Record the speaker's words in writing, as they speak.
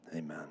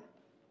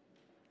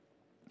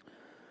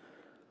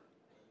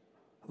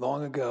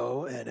Long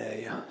ago, in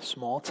a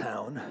small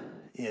town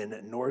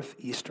in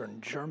northeastern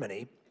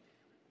Germany,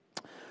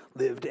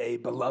 lived a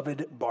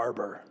beloved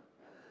barber.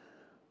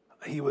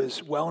 He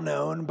was well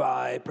known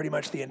by pretty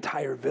much the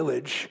entire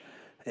village.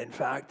 In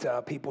fact,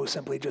 people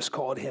simply just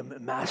called him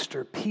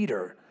Master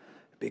Peter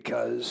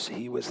because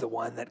he was the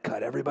one that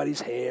cut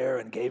everybody's hair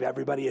and gave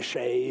everybody a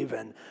shave,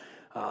 and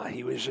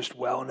he was just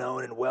well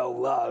known and well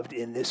loved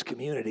in this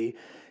community.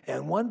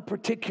 And one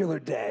particular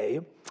day,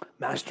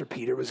 Master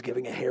Peter was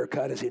giving a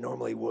haircut as he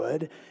normally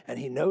would, and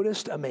he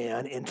noticed a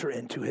man enter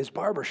into his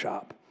barber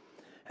shop.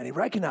 And he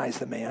recognized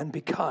the man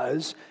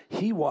because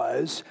he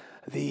was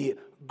the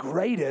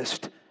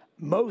greatest,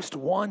 most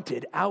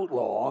wanted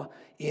outlaw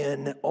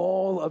in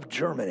all of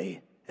Germany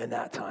in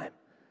that time.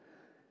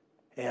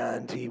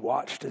 And he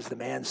watched as the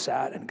man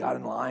sat and got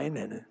in line,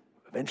 and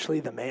eventually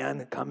the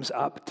man comes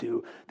up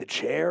to the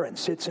chair and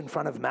sits in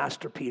front of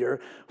Master Peter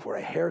for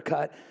a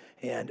haircut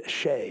and a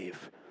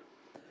shave.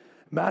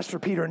 Master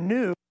Peter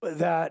knew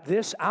that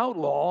this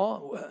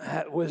outlaw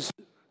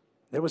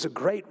there was a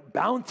great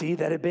bounty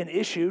that had been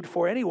issued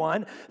for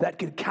anyone that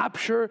could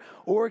capture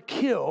or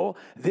kill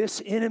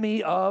this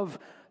enemy of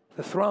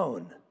the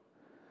throne.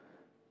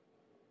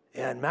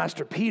 And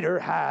Master Peter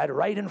had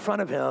right in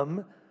front of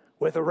him,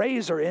 with a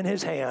razor in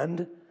his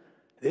hand,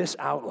 this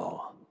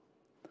outlaw.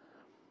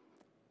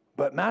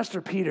 But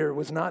Master Peter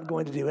was not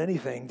going to do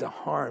anything to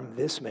harm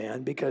this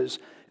man because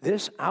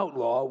this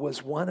outlaw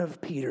was one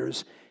of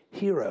Peter's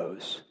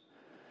heroes.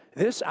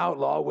 This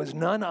outlaw was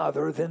none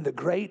other than the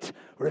great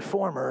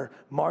reformer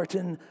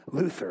Martin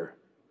Luther.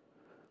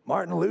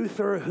 Martin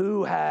Luther,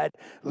 who had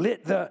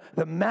lit the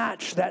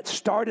match that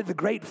started the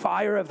great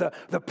fire of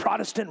the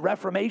Protestant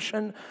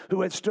Reformation,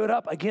 who had stood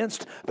up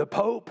against the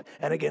Pope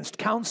and against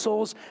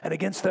councils and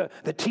against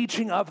the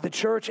teaching of the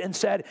church and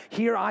said,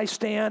 "Here I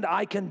stand,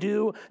 I can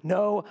do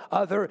no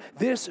other."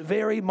 This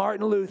very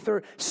Martin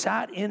Luther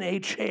sat in a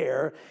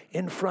chair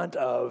in front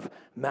of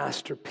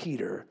Master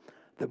Peter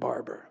the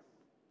barber.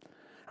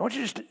 I want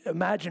you to just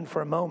imagine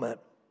for a moment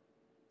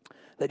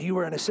that you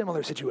were in a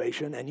similar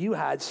situation and you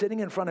had sitting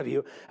in front of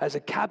you as a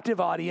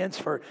captive audience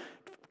for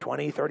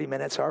 20, 30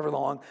 minutes, however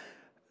long,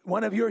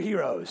 one of your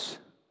heroes,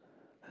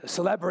 a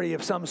celebrity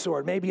of some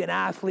sort, maybe an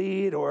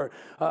athlete or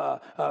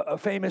a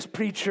famous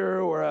preacher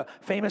or a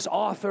famous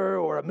author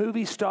or a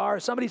movie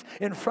star. Somebody's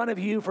in front of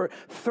you for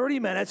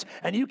 30 minutes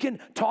and you can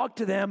talk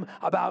to them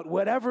about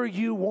whatever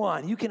you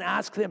want. You can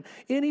ask them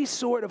any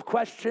sort of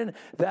question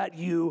that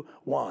you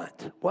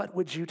want. What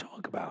would you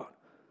talk about?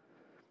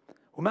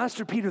 Well,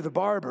 Master Peter the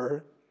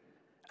barber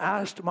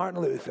asked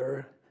Martin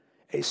Luther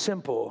a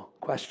simple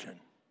question.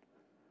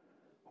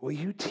 Will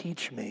you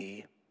teach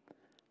me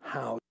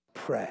how to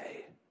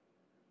pray?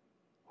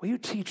 Will you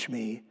teach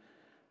me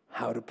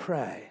how to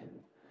pray?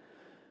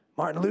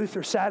 Martin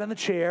Luther sat in the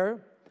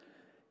chair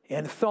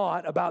and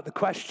thought about the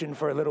question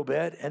for a little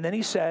bit, and then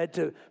he said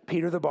to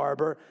Peter the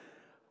barber,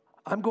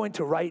 "I'm going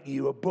to write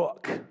you a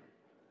book."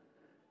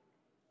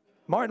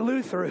 Martin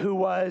Luther, who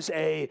was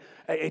a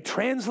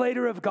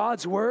translator of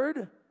God's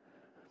word,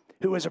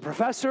 who was a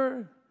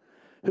professor,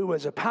 who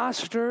was a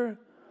pastor,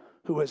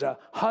 who was a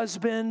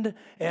husband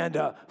and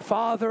a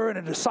father and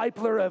a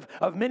discipler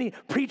of many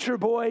preacher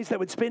boys that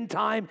would spend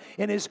time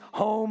in his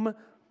home.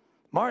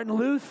 Martin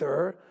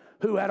Luther,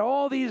 who had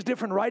all these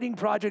different writing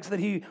projects that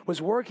he was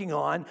working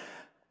on,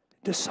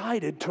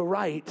 decided to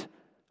write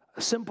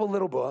a simple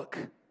little book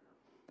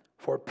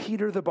for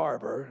Peter the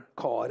barber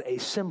called A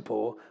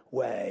Simple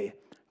Way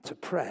to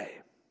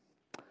Pray.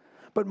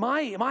 But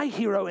my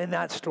hero in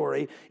that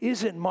story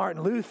isn't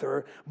Martin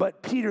Luther,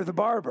 but Peter the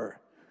barber.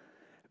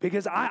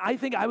 Because I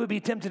think I would be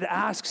tempted to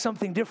ask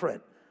something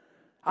different.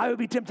 I would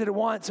be tempted to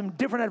want some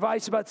different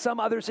advice about some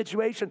other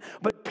situation.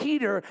 But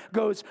Peter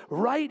goes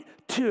right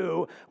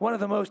to one of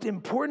the most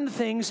important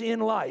things in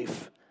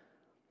life,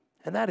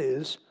 and that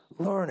is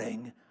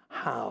learning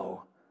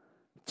how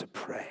to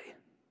pray.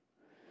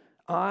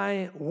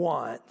 I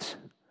want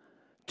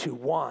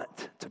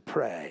to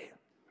pray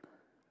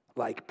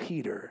like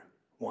Peter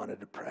wanted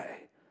to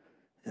pray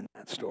in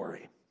that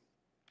story.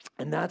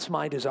 And that's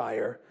my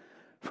desire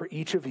for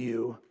each of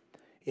you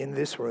in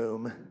this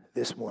room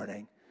this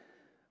morning.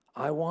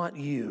 I want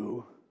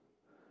you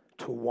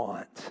to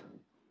want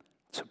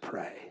to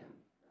pray.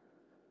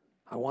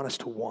 I want us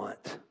to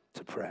want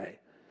to pray.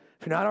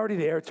 If you're not already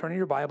there, turn in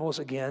your Bibles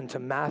again to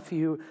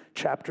Matthew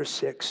chapter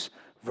 6,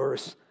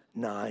 verse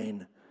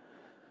 9.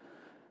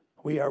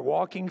 We are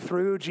walking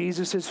through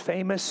Jesus'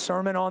 famous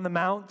Sermon on the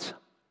Mount,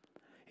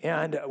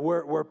 and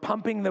we're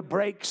pumping the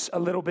brakes a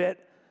little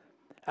bit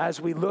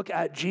as we look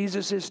at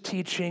Jesus'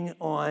 teaching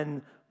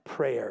on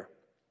prayer.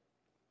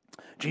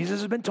 Jesus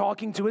has been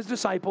talking to his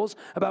disciples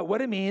about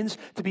what it means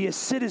to be a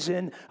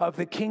citizen of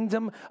the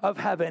kingdom of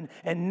heaven.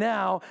 And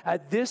now,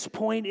 at this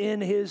point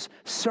in his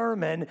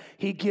sermon,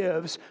 he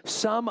gives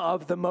some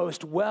of the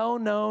most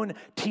well-known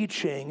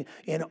teaching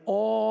in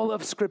all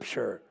of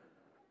Scripture.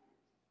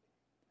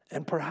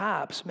 And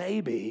perhaps,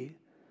 maybe,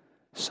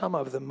 some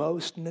of the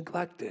most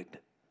neglected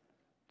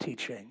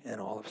teaching in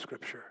all of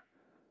Scripture.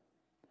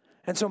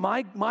 And so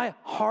my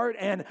heart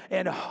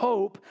and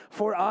hope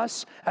for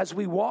us as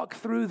we walk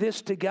through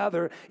this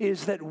together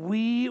is that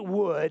we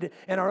would,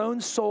 in our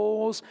own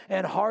souls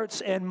and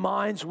hearts and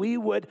minds, we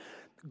would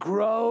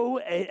grow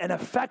an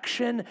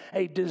affection,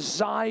 a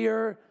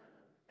desire,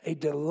 a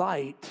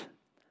delight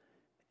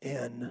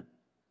in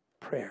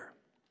prayer.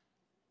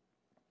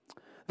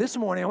 This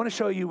morning, I want to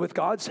show you, with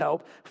God's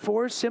help,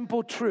 4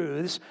 simple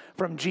truths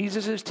from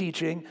Jesus'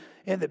 teaching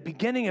in the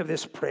beginning of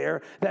this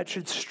prayer that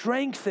should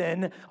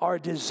strengthen our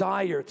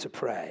desire to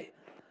pray.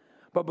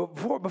 But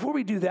before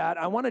we do that,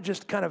 I want to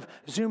just kind of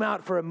zoom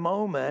out for a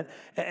moment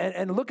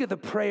and look at the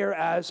prayer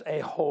as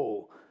a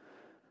whole.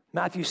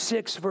 Matthew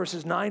 6,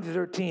 verses 9 to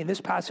 13, this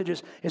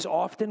passage is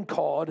often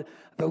called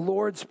the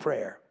Lord's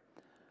Prayer.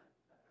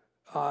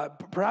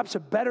 Perhaps a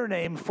better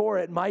name for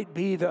it might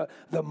be the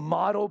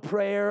model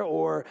prayer,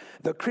 or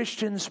the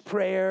Christian's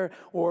prayer,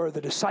 or the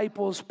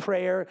disciples'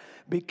 prayer,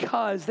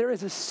 because there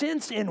is a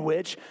sense in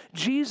which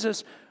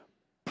Jesus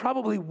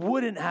probably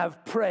wouldn't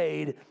have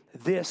prayed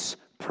this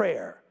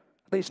prayer,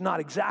 at least not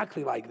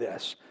exactly like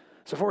this.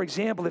 So for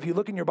example, if you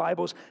look in your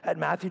Bibles at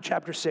Matthew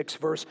chapter 6,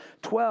 verse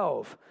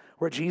 12,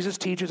 where Jesus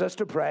teaches us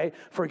to pray,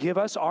 "Forgive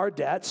us our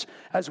debts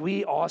as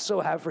we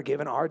also have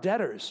forgiven our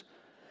debtors."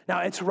 Now,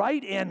 it's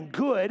right and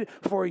good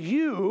for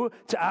you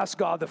to ask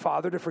God the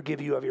Father to forgive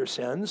you of your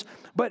sins.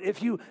 But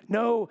if you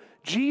know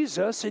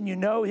Jesus and you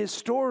know his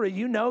story,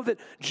 you know that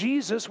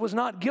Jesus was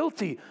not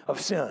guilty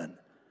of sin.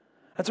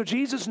 And so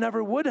Jesus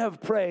never would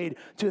have prayed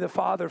to the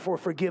Father for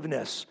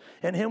forgiveness.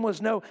 In him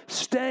was no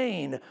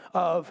stain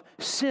of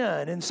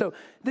sin. And so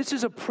this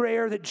is a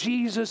prayer that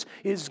Jesus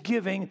is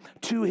giving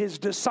to his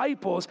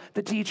disciples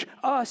to teach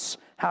us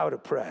how to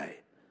pray.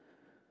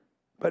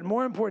 But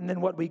more important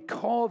than what we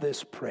call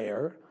this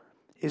prayer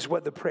is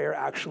what the prayer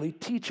actually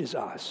teaches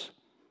us.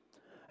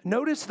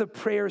 Notice the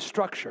prayer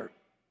structure.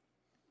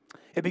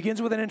 It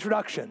begins with an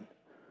introduction.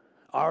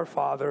 Our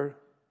Father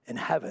in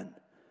heaven.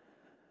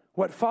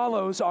 What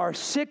follows are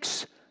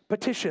 6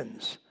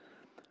 petitions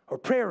or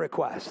prayer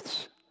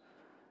requests.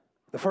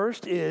 The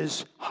first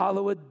is,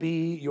 hallowed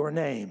be your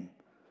name.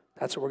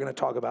 That's what we're going to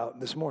talk about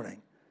this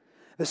morning.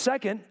 The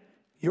second,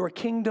 your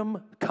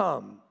kingdom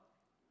come.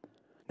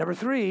 Number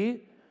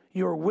 3,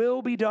 your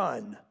will be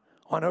done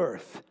on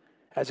earth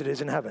as it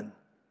is in heaven.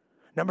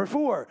 Number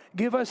 4,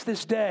 give us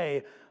this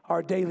day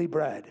our daily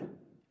bread.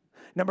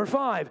 Number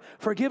 5,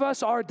 forgive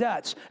us our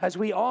debts as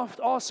we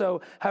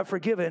also have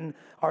forgiven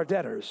our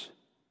debtors.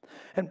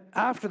 And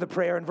after the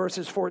prayer in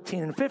verses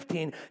 14 and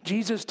 15,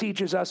 Jesus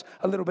teaches us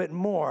a little bit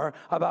more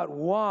about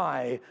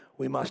why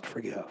we must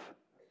forgive.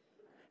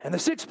 And the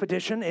 6th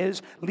petition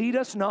is, lead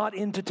us not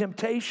into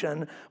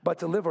temptation, but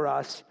deliver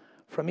us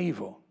from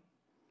evil.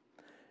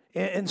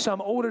 In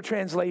some older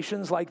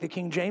translations, like the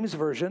King James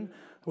Version,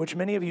 which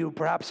many of you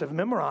perhaps have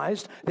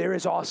memorized, there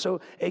is also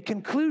a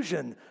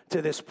conclusion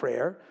to this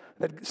prayer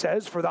that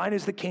says, for thine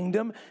is the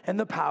kingdom and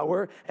the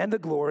power and the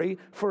glory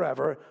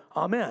forever.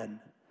 Amen.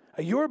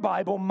 Your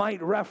Bible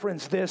might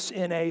reference this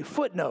in a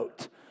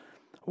footnote.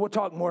 We'll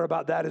talk more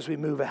about that as we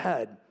move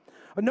ahead.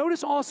 But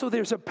notice also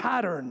there's a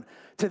pattern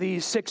to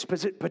these 6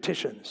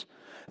 petitions.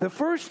 The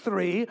first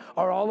 3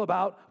 are all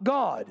about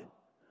God.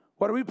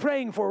 What are we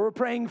praying for? We're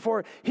praying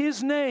for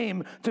his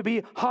name to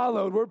be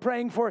hallowed. We're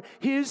praying for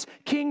his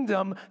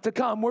kingdom to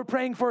come. We're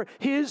praying for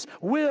his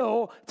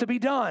will to be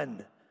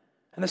done.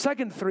 And the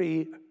second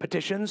 3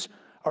 petitions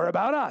are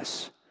about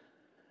us,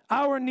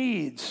 our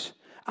needs,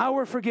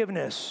 our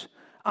forgiveness,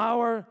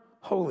 our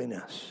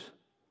holiness.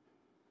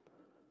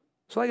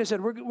 So like I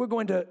said, we're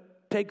going to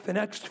take the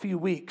next few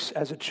weeks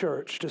as a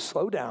church to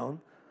slow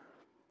down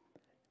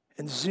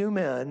and zoom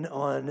in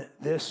on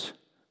this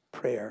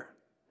prayer.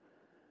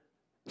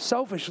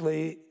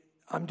 Selfishly,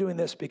 I'm doing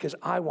this because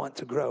I want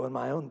to grow in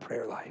my own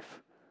prayer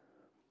life.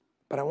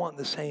 But I want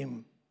the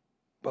same,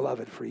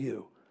 beloved, for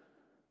you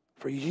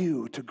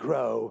to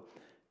grow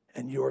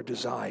in your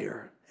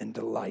desire and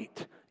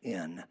delight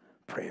in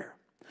prayer.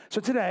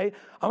 So today,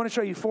 I want to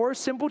show you 4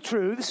 simple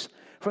truths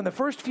from the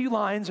first few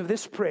lines of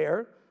this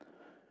prayer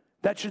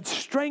that should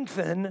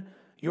strengthen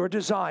your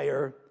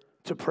desire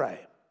to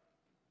pray.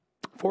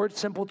 4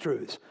 simple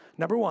truths.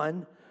 Number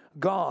 1,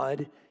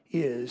 God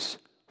is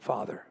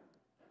Father.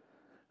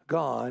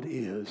 God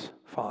is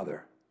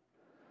Father.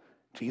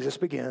 Jesus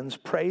begins,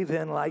 pray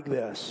then like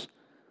this,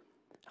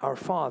 our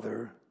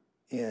Father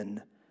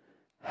in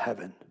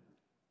heaven.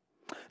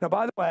 Now,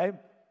 by the way,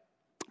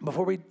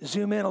 before we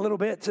zoom in a little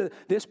bit to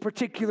this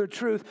particular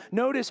truth,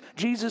 notice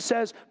Jesus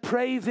says,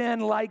 pray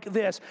then like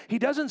this. He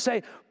doesn't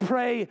say,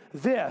 pray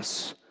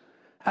this,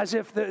 as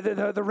if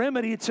the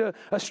remedy to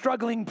a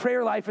struggling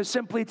prayer life is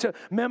simply to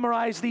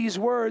memorize these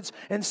words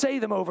and say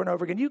them over and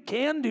over again. You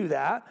can do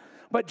that,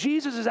 but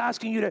Jesus is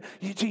asking you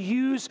to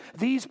use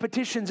these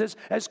petitions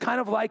as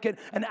kind of like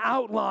an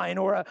outline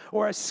or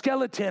a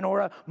skeleton or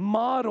a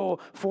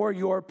model for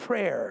your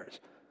prayers.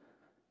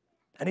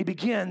 And he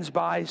begins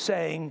by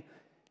saying,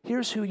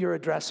 here's who you're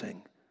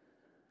addressing,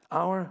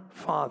 our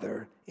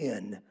Father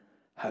in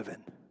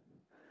heaven.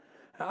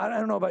 I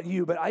don't know about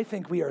you, but I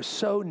think we are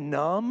so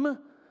numb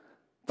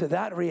to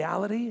that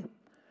reality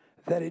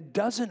that it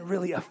doesn't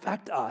really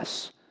affect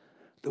us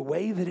the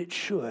way that it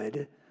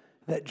should,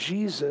 that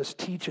Jesus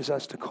teaches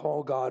us to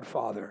call God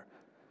Father.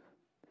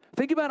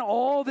 Think about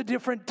all the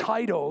different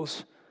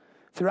titles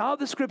throughout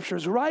the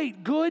scriptures,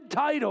 right? Good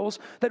titles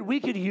that we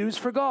could use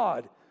for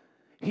God.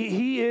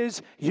 He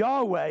is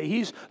Yahweh.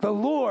 He's the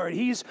Lord.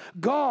 He's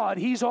God.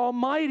 He's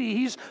Almighty.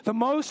 He's the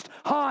Most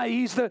High.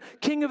 He's the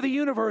King of the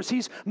universe.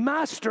 He's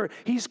Master.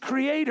 He's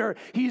Creator.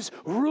 He's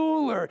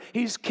Ruler.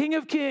 He's King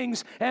of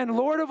Kings and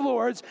Lord of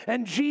Lords.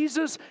 And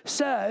Jesus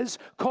says,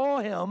 call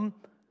him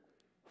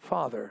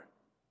Father.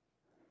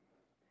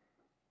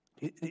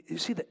 You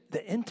see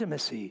the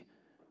intimacy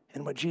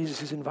in what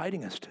Jesus is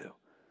inviting us to.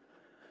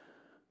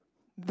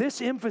 This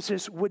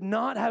emphasis would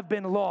not have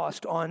been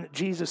lost on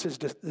Jesus'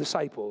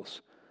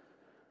 disciples.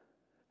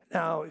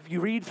 Now, if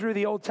you read through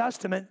the Old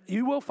Testament,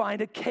 you will find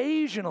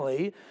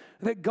occasionally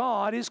that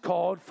God is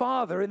called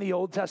Father in the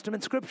Old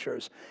Testament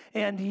scriptures.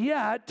 And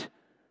yet,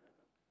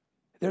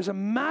 there's a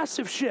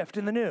massive shift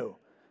in the New.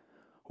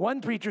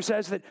 One preacher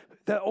says that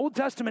the Old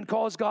Testament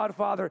calls God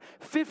Father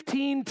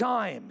 15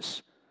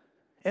 times.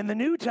 In the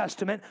New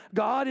Testament,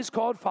 God is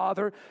called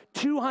Father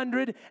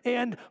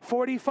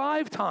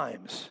 245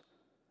 times.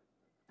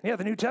 Yeah,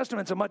 the New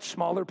Testament's a much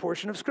smaller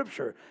portion of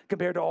Scripture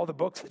compared to all the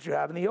books that you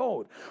have in the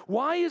Old.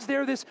 Why is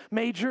there this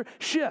major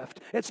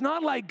shift? It's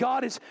not like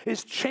God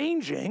is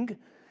changing.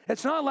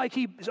 It's not like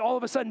he all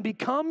of a sudden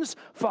becomes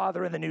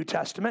Father in the New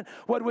Testament.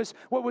 What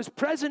was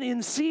present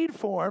in seed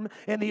form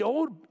in the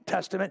Old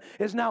Testament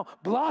is now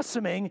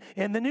blossoming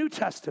in the New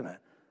Testament.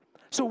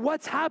 So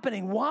what's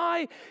happening?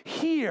 Why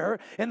here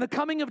in the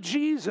coming of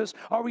Jesus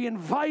are we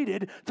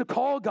invited to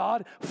call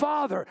God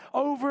Father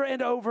over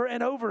and over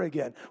and over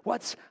again?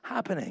 What's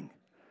happening?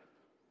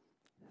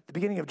 At the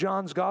beginning of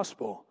John's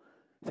Gospel,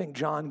 I think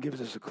John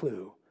gives us a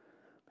clue.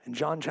 In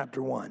John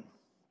chapter 1,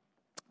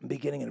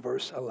 beginning in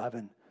verse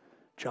 11.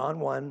 John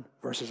 1,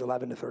 verses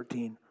 11 to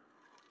 13.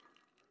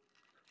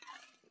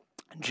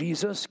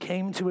 Jesus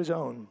came to his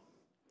own,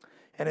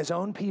 and his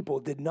own people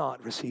did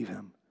not receive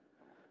him.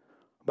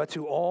 But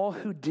to all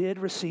who did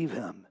receive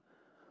him,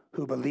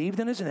 who believed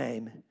in his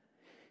name,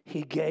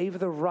 he gave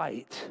the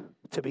right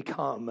to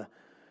become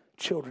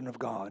children of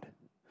God,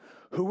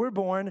 who were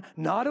born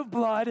not of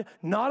blood,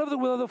 not of the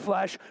will of the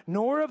flesh,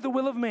 nor of the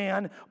will of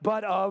man,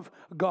 but of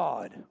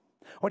God.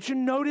 I want you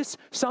to notice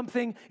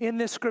something in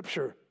this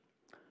scripture.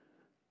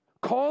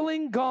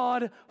 Calling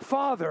God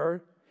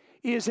Father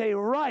is a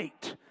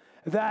right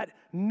that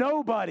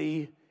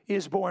nobody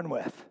is born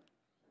with.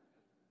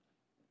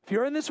 If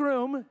you're in this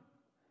room,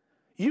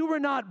 you were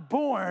not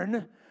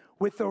born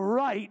with the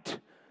right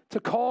to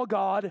call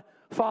God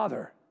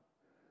Father.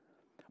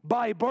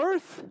 By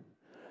birth,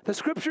 the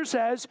scripture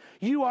says,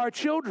 you are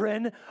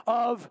children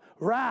of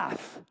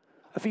wrath.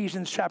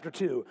 Ephesians chapter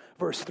 2,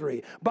 verse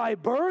 3. By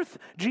birth,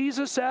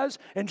 Jesus says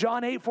in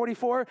John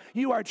 8:44,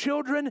 you are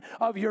children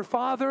of your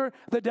father,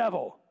 the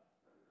devil.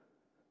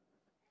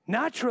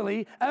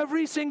 Naturally,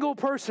 every single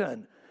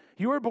person,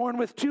 you are born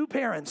with two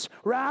parents,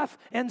 wrath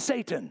and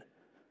Satan.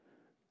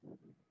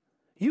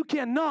 You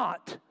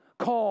cannot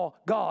call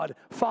God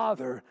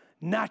Father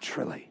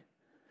naturally.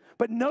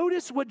 But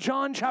notice what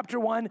John chapter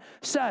 1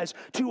 says.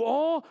 To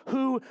all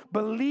who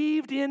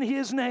believed in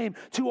his name,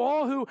 to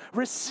all who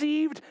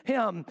received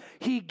him,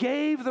 he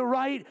gave the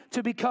right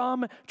to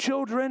become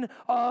children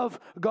of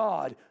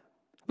God.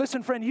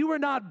 Listen, friend, you were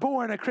not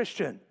born a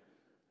Christian.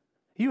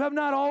 You have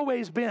not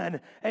always been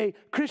a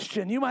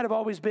Christian. You might have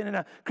always been in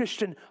a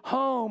Christian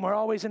home or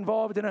always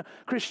involved in a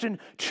Christian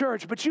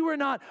church, but you were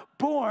not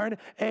born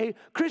a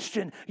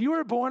Christian. You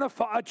were born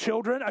a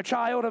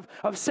child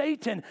of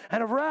Satan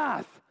and of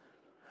wrath.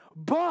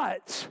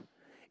 But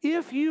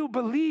if you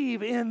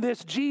believe in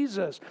this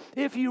Jesus,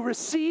 if you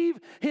receive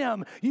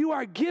him, you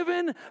are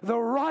given the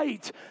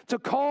right to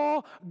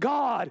call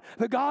God,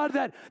 the God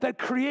that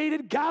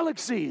created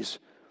galaxies,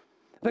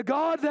 the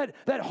God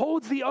that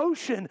holds the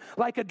ocean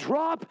like a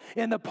drop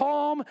in the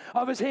palm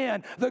of his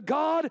hand. The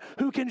God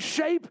who can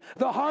shape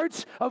the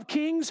hearts of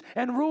kings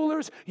and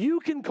rulers. You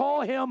can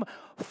call him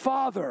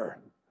Father.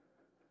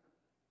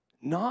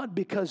 Not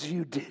because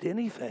you did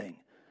anything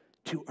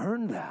to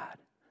earn that,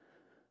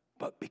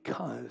 but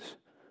because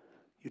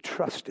you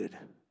trusted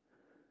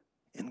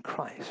in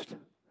Christ.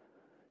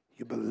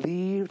 You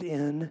believed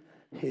in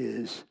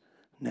his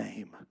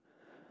name.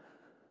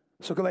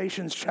 So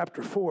Galatians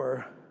chapter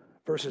 4,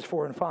 verses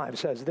 4 and 5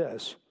 says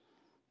this.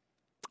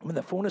 When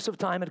the fullness of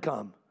time had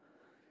come,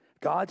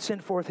 God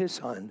sent forth his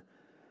Son,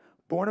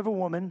 born of a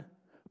woman,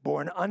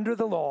 born under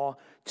the law,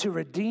 to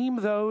redeem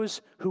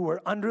those who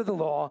were under the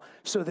law,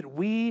 so that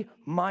we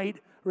might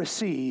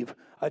receive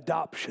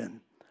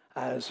adoption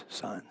as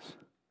sons.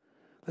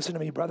 Listen to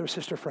me, brother,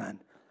 sister, friend.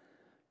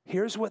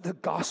 Here's what the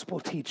gospel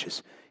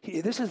teaches.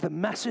 This is the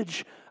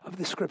message of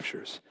the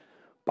scriptures.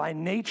 By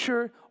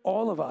nature,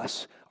 all of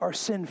us are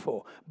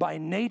sinful. By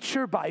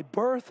nature, by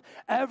birth,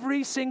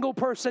 every single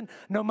person,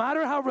 no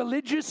matter how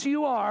religious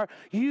you are,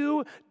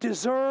 you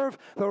deserve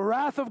the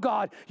wrath of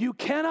God. You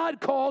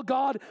cannot call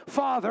God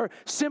Father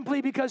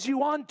simply because you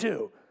want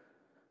to.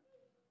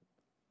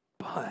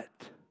 But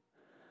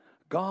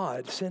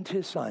God sent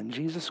his Son,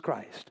 Jesus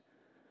Christ,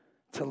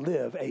 to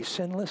live a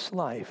sinless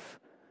life,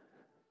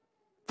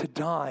 to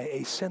die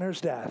a sinner's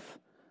death,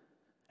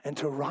 and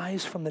to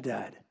rise from the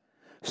dead,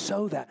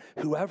 so that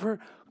whoever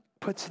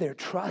puts their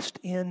trust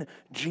in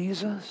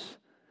Jesus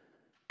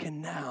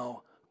can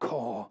now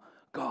call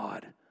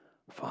God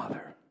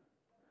Father.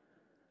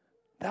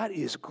 That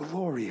is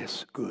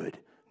glorious good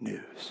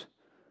news.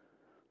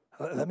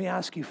 Let me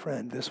ask you,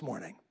 friend, this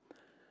morning,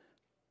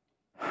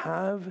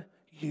 have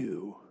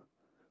you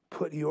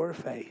put your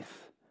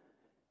faith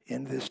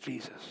in this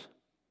Jesus?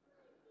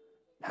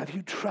 Have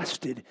you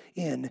trusted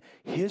in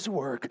his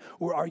work,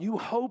 or are you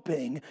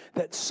hoping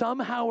that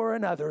somehow or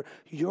another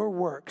your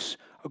works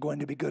are going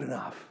to be good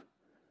enough?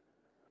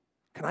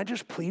 Can I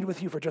just plead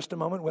with you for just a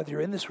moment, whether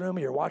you're in this room or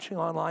you're watching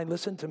online,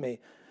 listen to me.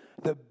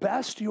 The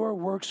best your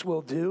works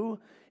will do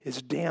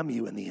is damn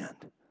you in the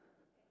end.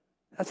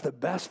 That's the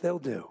best they'll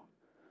do.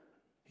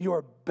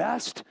 Your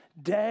best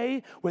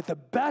day with the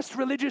best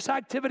religious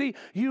activity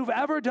you've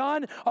ever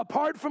done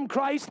apart from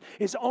Christ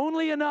is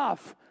only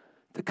enough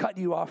to cut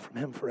you off from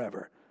him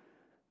forever.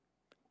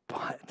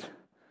 But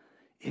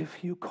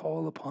if you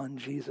call upon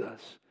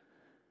Jesus,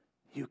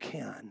 you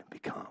can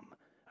become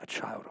a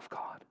child of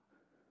God.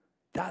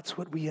 That's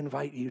what we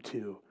invite you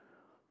to.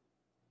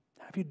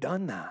 Have you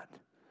done that?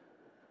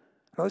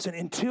 Now listen,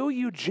 until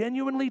you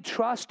genuinely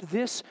trust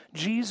this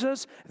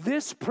Jesus,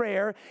 this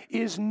prayer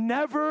is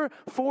never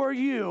for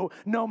you,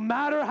 no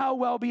matter how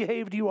well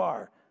behaved you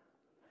are.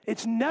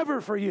 It's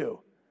never for you.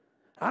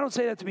 I don't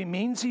say that to be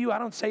mean to you. I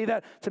don't say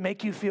that to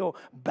make you feel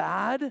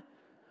bad,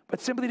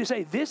 but simply to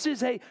say this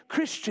is a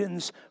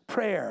Christian's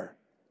prayer.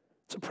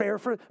 It's a prayer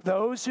for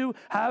those who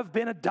have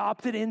been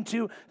adopted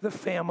into the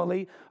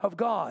family of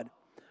God.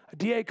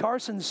 D.A.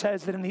 Carson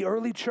says that in the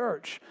early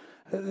church,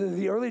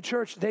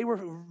 they were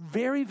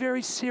very,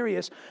 very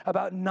serious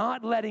about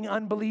not letting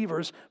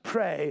unbelievers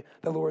pray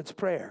the Lord's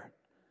Prayer.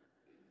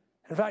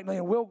 In fact,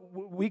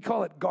 we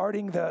call it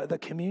guarding the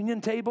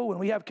communion table. When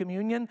we have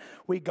communion,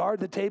 we guard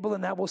the table,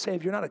 and that will say,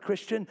 if you're not a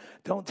Christian,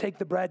 don't take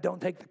the bread,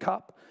 don't take the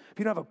cup. If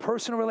you don't have a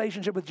personal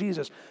relationship with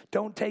Jesus,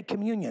 don't take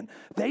communion.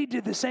 They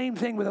did the same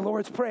thing with the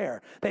Lord's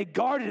Prayer. They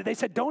guarded it. They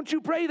said, don't you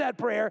pray that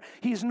prayer.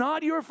 He's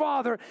not your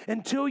Father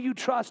until you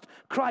trust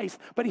Christ.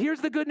 But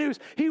here's the good news.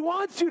 He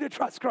wants you to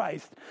trust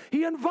Christ.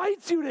 He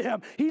invites you to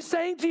him. He's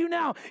saying to you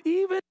now,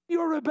 even in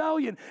your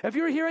rebellion, if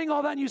you're hearing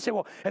all that and you say,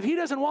 well, if he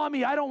doesn't want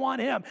me, I don't want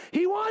him.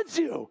 He wants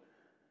you.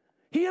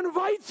 He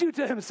invites you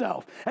to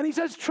himself. And he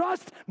says,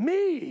 trust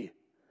me.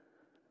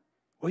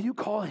 Will you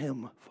call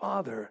him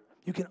Father?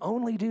 You can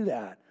only do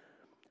that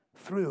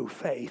through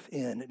faith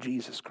in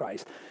Jesus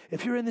Christ.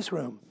 If you're in this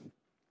room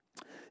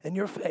and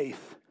your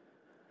faith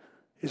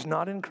is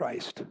not in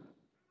Christ,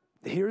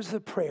 here's the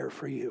prayer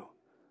for you.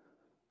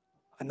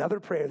 Another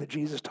prayer that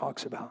Jesus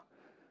talks about.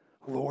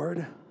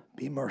 Lord,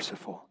 be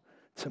merciful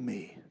to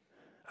me,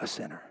 a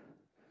sinner.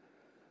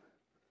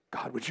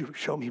 God, would you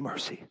show me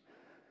mercy?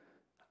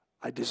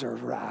 I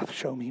deserve wrath.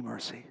 Show me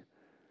mercy.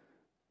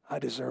 I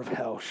deserve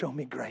hell. Show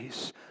me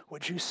grace.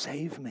 Would you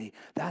save me?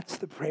 That's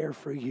the prayer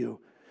for you.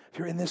 If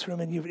you're in this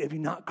room and if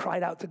you've not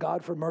cried out to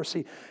God for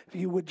mercy, if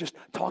you would just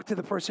talk to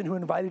the person who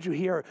invited you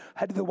here,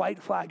 head to the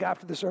white flag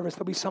after the service.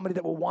 There'll be somebody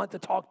that will want to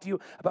talk to you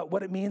about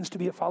what it means to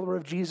be a follower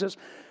of Jesus.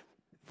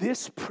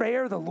 This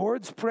prayer, the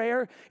Lord's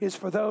Prayer, is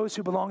for those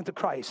who belong to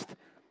Christ.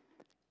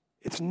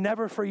 It's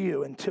never for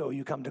you until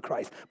you come to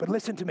Christ. But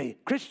listen to me,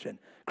 Christian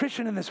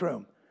in this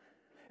room.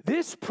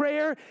 This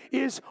prayer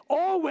is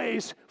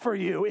always for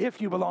you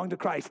if you belong to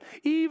Christ,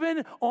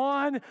 even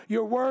on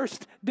your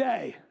worst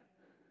day.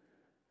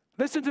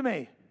 Listen to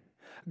me.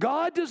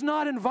 God does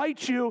not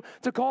invite you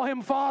to call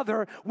him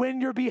Father when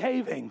you're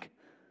behaving.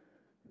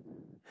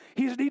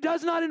 He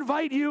does not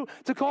invite you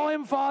to call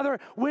him Father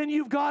when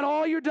you've got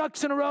all your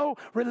ducks in a row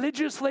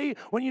religiously,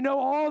 when you know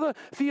all the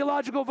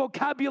theological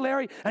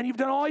vocabulary and you've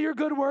done all your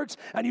good works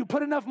and you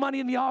put enough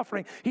money in the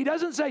offering. He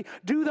doesn't say,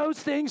 do those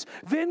things,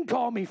 then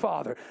call me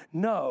Father.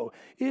 No,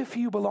 if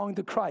you belong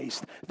to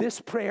Christ,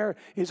 this prayer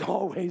is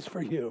always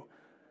for you.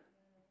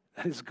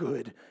 That is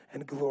good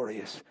and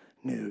glorious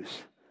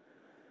news.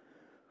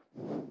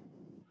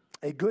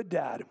 A good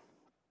dad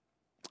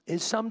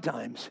is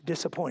sometimes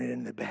disappointed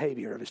in the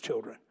behavior of his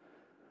children.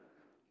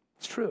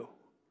 It's true.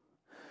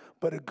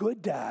 But a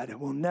good dad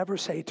will never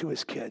say to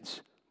his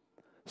kids,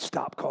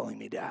 stop calling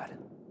me dad,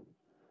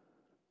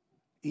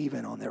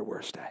 even on their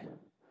worst day.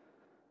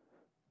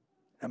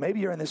 Now, maybe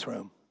you're in this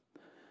room.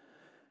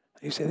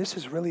 And you say, this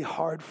is really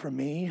hard for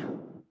me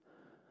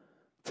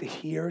to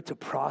hear, to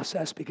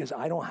process, because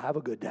I don't have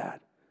a good dad.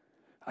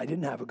 I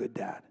didn't have a good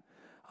dad.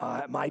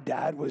 My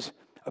dad was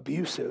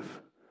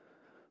abusive.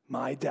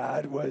 My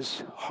dad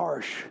was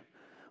harsh.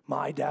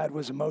 My dad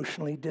was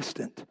emotionally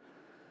distant.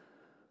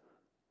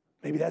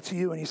 Maybe that's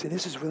you, and you say,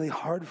 this is really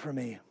hard for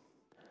me.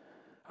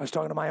 I was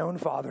talking to my own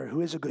father, who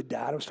is a good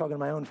dad. I was talking to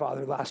my own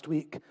father last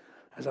week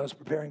as I was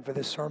preparing for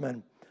this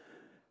sermon,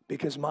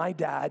 because my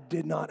dad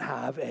did not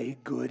have a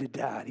good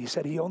dad. He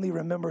said he only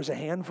remembers a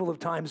handful of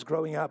times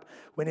growing up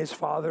when his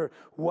father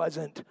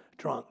wasn't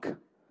drunk.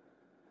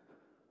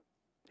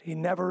 He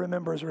never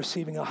remembers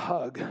receiving a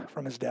hug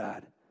from his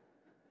dad.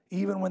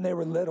 Even when they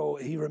were little,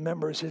 he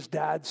remembers his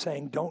dad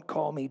saying, "Don't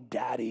call me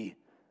daddy.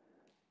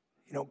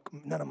 You know,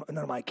 none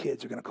of my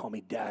kids are going to call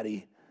me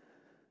daddy."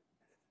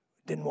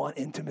 Didn't want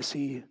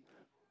intimacy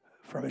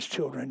from his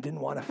children, didn't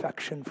want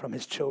affection from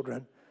his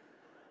children.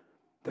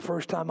 The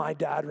first time my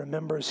dad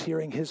remembers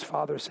hearing his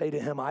father say to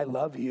him, "I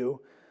love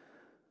you,"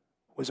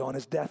 was on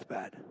his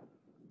deathbed.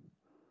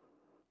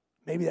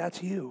 Maybe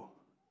that's you.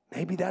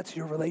 Maybe that's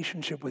your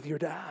relationship with your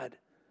dad.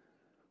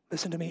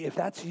 Listen to me, if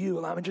that's you,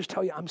 let me just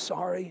tell you, I'm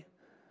sorry.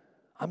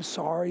 I'm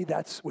sorry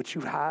that's what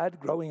you've had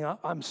growing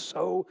up. I'm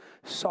so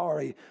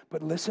sorry.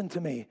 But listen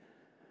to me.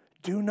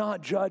 Do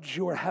not judge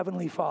your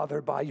heavenly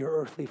Father by your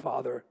earthly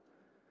father.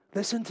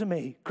 Listen to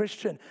me,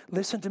 Christian,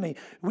 listen to me.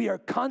 We are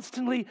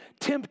constantly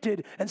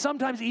tempted and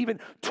sometimes even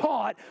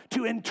taught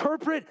to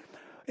interpret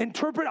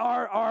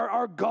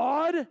our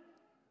God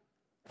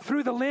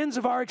through the lens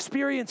of our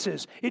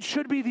experiences. It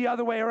should be the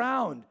other way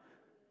around.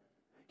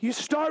 You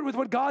start with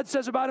what God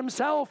says about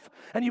himself,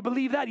 and you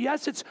believe that.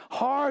 Yes, it's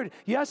hard.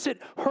 Yes,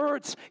 it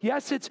hurts.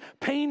 Yes, it's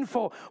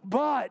painful.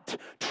 But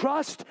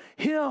trust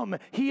him.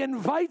 He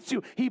invites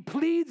you. He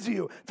pleads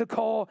you to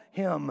call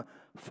him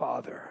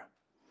Father.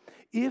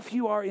 If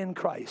you are in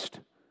Christ,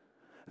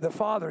 the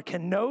Father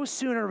can no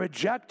sooner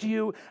reject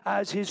you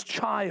as his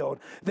child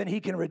than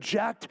he can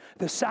reject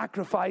the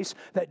sacrifice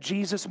that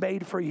Jesus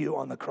made for you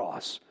on the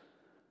cross.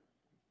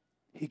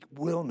 He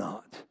will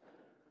not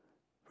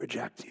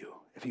reject you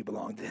if you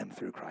belong to him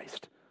through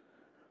Christ.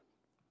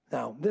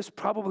 Now, this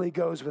probably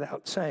goes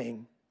without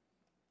saying,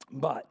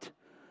 but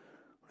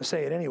I'll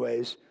say it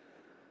anyways.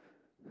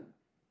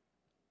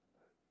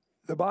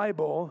 The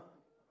Bible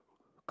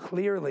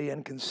clearly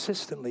and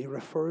consistently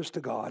refers to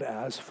God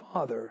as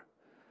Father.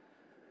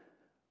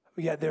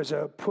 Yet there's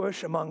a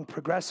push among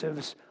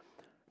progressives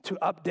to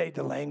update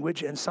the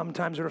language and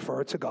sometimes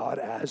refer to God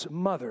as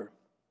Mother.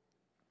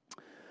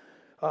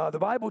 The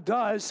Bible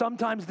does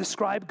sometimes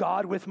describe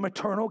God with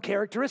maternal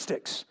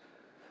characteristics.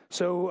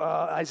 So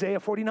Isaiah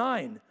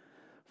 49,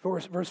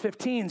 verse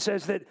 15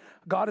 says that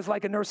God is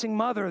like a nursing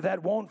mother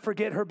that won't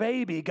forget her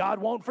baby. God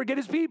won't forget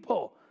his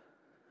people.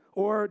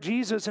 Or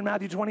Jesus in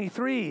Matthew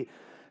 23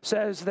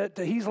 says that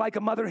he's like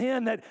a mother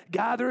hen that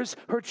gathers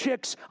her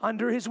chicks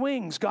under his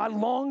wings. God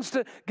longs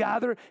to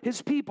gather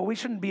his people. We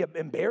shouldn't be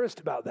embarrassed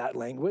about that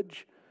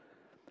language.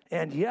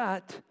 And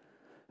yet,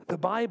 the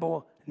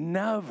Bible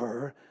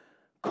never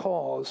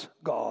calls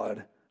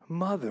God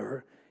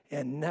Mother,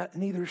 and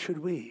neither should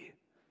we.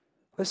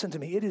 Listen to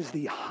me, it is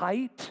the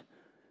height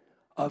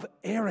of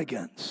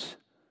arrogance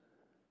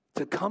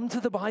to come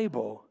to the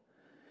Bible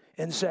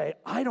and say,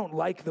 "I don't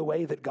like the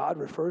way that God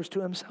refers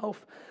to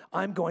himself.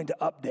 I'm going to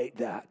update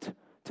that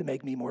to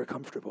make me more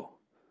comfortable."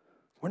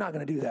 We're not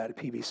going to do that at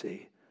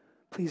PBC.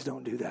 Please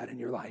don't do that in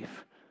your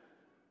life.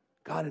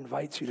 God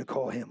invites you to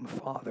call him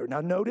Father. Now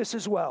notice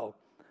as well,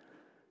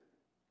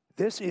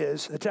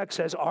 the text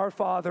says, "Our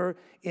Father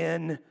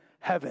in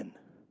heaven."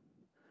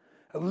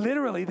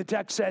 Literally, the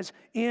text says,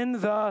 "in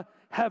the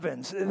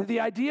heavens." The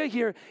idea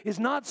here is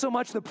not so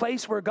much the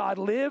place where God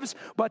lives,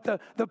 but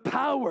the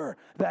power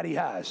that he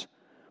has.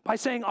 By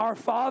saying, "Our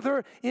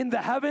Father in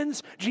the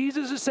heavens,"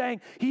 Jesus is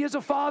saying he is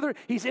a father,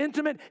 he's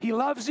intimate, he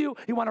loves you,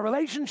 he wants a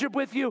relationship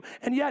with you,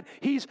 and yet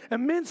he's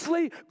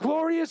immensely,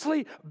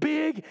 gloriously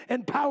big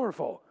and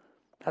powerful.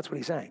 That's what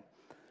he's saying.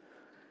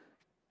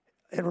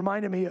 It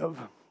reminded me of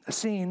a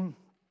scene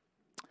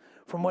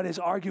from what is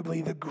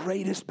arguably the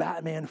greatest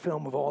Batman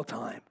film of all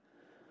time,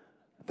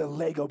 the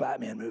Lego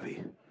Batman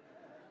movie.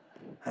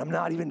 I'm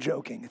not even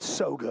joking. It's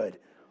so good.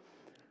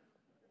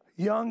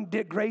 Young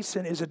Dick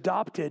Grayson is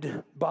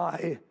adopted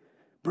by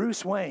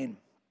Bruce Wayne,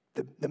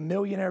 the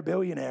millionaire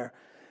billionaire.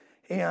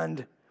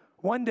 And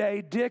one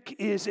day, Dick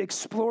is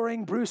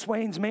exploring Bruce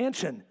Wayne's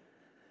mansion,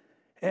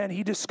 and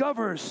he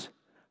discovers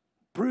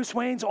Bruce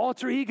Wayne's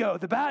alter ego,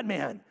 the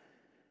Batman,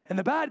 in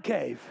the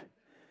Batcave.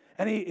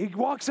 And he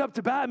walks up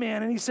to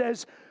Batman and he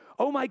says,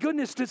 "Oh my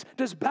goodness,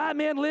 does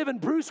Batman live in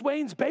Bruce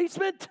Wayne's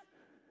basement?"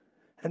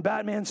 And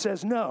Batman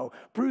says, "No,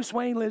 Bruce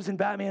Wayne lives in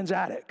Batman's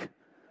attic."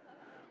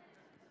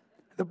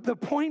 The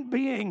point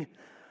being,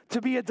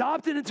 to be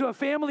adopted into a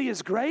family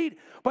is great,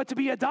 but to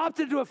be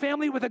adopted into a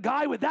family with a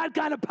guy with that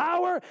kind of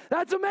power,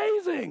 that's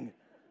amazing.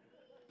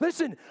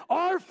 Listen,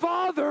 our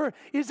Father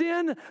is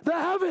in the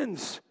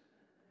heavens.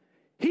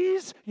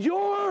 He's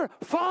your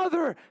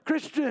Father,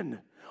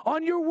 Christian.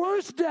 On your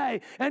worst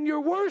day and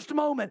your worst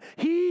moment,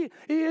 he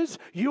is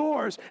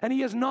yours, and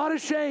he is not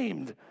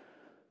ashamed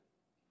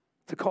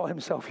to call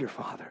himself your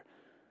Father.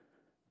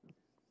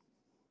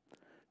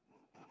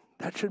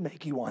 That should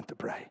make you want to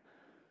pray.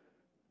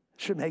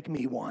 Should make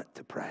me want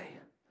to pray.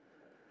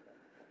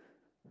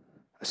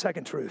 A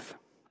second truth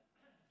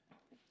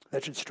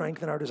that should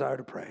strengthen our desire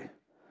to pray.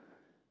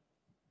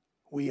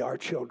 We are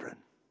children.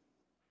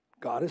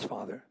 God is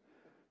Father.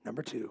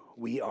 Number two,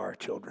 we are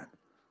children.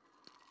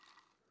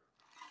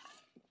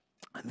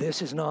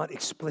 This is not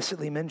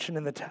explicitly mentioned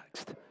in the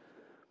text,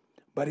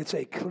 but it's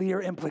a clear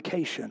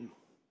implication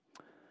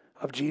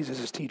of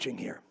Jesus' teaching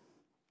here.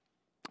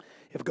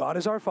 If God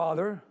is our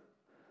Father,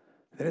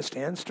 then it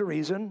stands to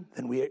reason,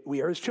 then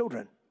we are his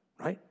children,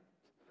 right?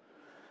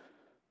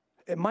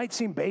 It might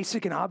seem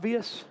basic and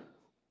obvious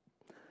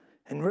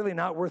and really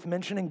not worth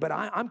mentioning, but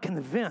I'm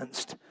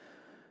convinced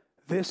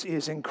this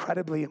is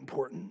incredibly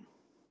important.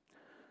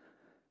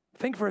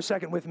 Think for a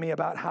second with me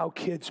about how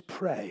kids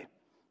pray.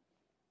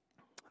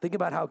 Think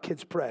about how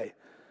kids pray.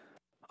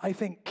 I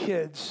think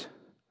kids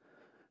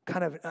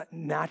kind of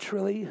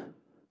naturally,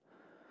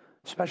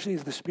 especially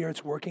as the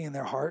Spirit's working in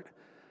their heart,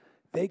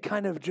 they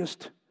kind of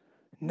just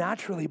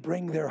naturally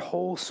bring their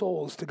whole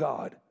souls to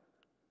God.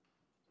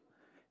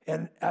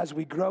 And as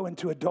we grow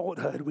into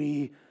adulthood,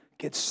 we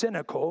get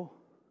cynical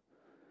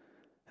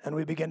and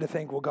we begin to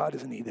think, well, God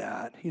doesn't need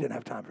that. He didn't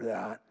have time for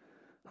that.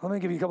 Let me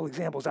give you a couple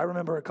examples. I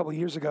remember a couple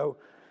years ago,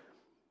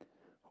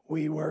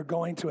 we were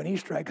going to an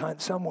Easter egg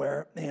hunt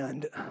somewhere,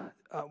 and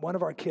one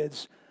of our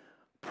kids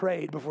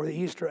prayed before the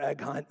Easter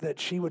egg hunt that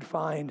she would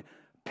find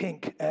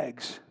pink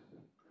eggs.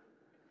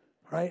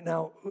 Right?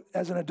 Now,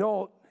 as an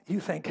adult, you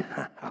think,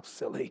 how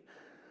silly.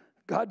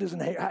 God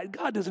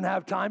doesn't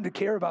have time to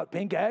care about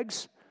pink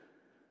eggs.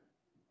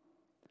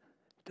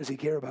 Does he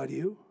care about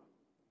you?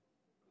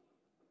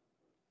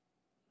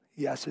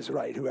 Yes is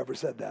right. Whoever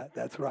said that,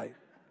 that's right.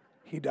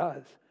 He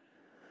does.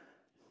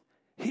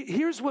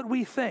 Here's what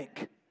we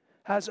think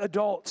as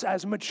adults,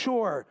 as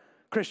mature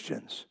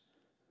Christians.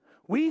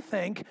 We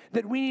think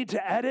that we need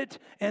to edit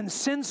and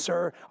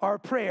censor our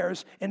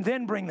prayers and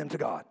then bring them to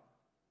God.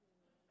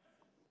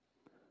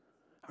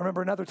 I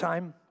remember another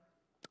time,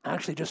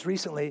 actually just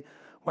recently,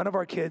 one of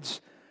our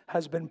kids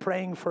has been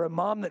praying for a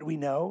mom that we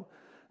know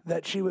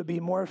that she would be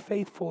more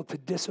faithful to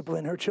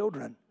discipline her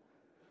children.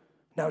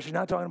 Now, she's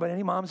not talking about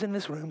any moms in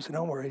this room, so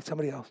don't worry,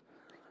 somebody else.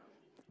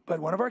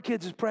 But one of our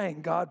kids is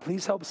praying, God,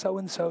 please help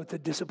so-and-so to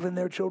discipline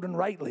their children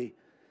rightly.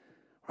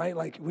 Right?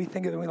 Like, we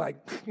think of it, we're like,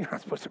 you're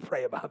not supposed to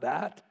pray about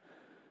that.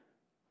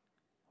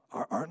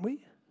 Aren't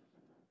we?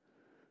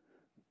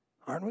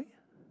 Aren't we?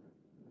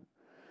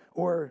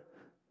 Or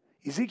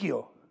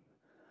Ezekiel,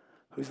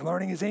 who's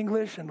learning his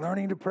English and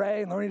learning to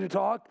pray and learning to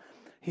talk,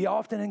 he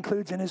often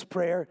includes in his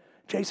prayer,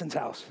 Jason's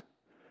house.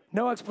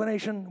 No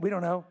explanation, we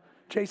don't know.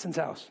 Jason's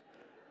house.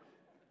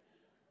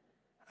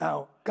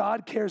 Now,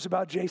 God cares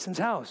about Jason's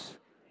house.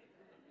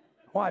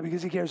 Why?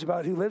 Because he cares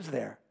about who lives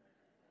there.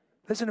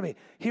 Listen to me.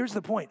 Here's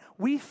the point.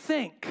 We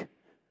think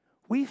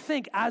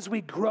as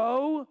we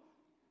grow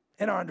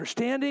in our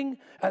understanding,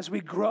 as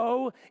we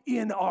grow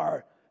in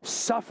our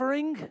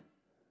suffering,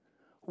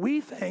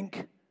 we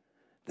think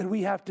that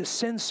we have to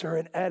censor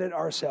and edit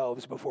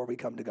ourselves before we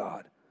come to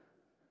God.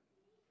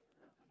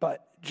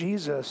 But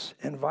Jesus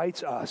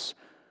invites us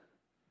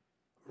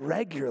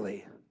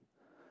regularly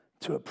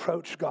to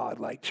approach God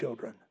like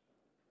children.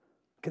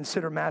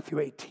 Consider Matthew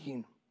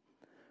 18,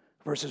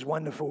 verses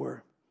 1 to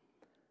 4.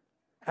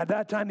 At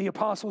that time, the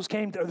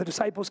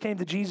disciples came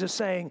to Jesus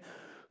saying,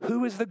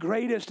 "Who is the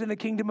greatest in the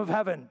kingdom of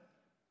heaven?"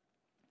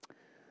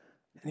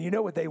 And you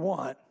know what they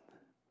want.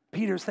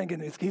 Peter's thinking,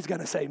 he's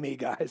going to say me,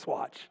 guys,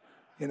 watch.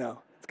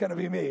 It's going to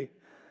be me.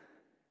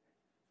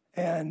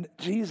 And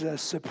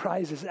Jesus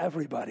surprises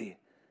everybody.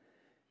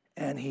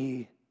 And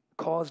he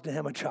calls to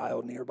him a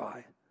child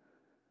nearby.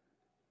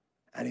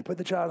 And he put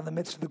the child in the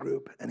midst of the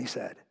group, and he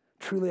said,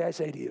 "Truly I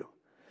say to you,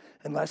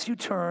 unless you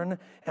turn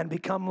and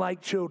become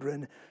like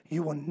children,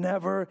 you will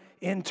never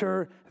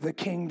enter the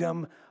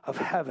kingdom of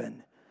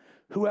heaven.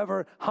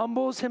 Whoever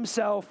humbles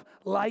himself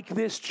like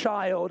this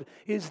child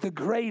is the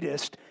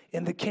greatest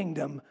in the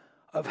kingdom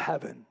of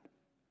heaven."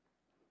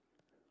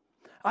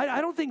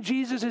 I don't think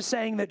Jesus is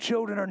saying that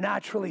children are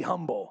naturally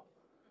humble.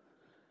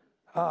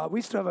 We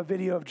used to have a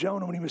video of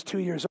Jonah when he was 2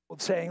 years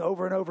old saying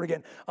over and over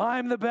again,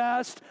 "I'm the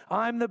best,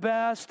 I'm the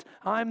best,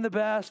 I'm the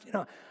best."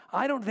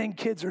 I don't think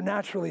kids are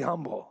naturally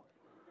humble.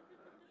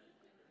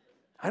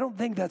 I don't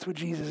think that's what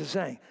Jesus is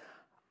saying.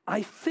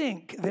 I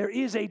think there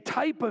is a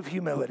type of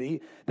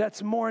humility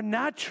that's more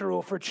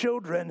natural for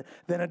children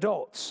than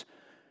adults.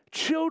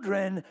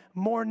 Children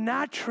more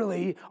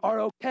naturally are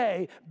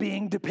okay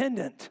being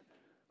dependent,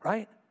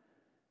 right?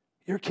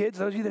 Your kids,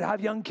 those of you that have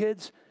young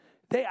kids,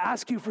 they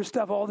ask you for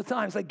stuff all the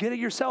time. It's like, get it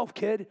yourself,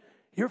 kid.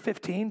 You're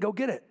 15, go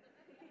get it.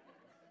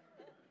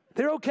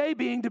 They're okay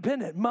being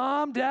dependent.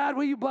 Mom, dad,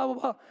 will you blah,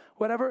 blah, blah,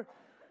 whatever.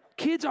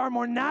 Kids are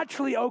more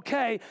naturally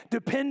okay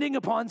depending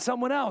upon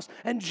someone else.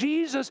 And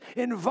Jesus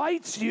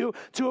invites you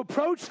to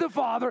approach the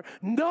Father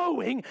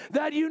knowing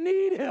that you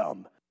need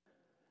him.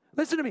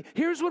 Listen to me.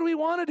 Here's what we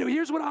want to do.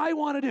 Here's what I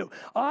want to do.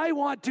 I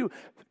want to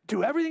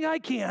do everything I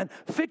can,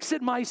 fix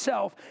it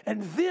myself,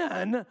 and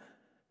then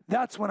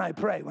that's when I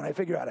pray, when I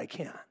figure out I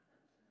can't.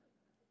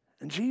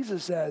 And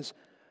Jesus says,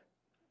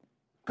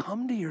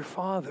 come to your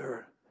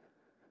Father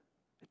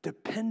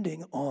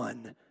depending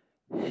on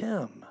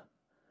him.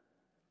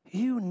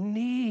 You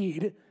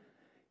need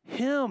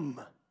him.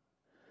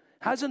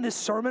 Hasn't this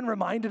sermon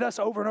reminded us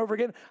over and over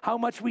again how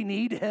much we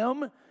need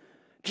him?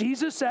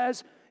 Jesus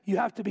says you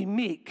have to be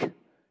meek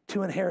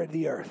to inherit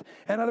the earth.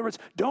 In other words,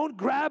 don't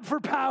grab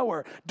for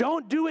power.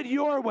 Don't do it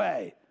your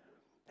way.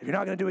 If you're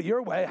not going to do it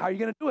your way, how are you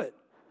going to do it?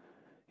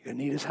 You're going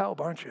to need his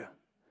help, aren't you?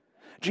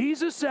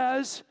 Jesus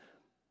says,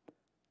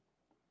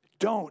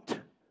 Don't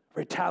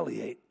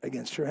retaliate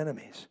against your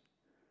enemies.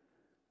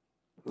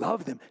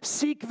 Love them.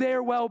 Seek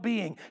their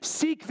well-being.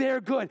 Seek their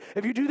good.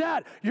 If you do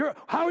that,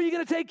 how are you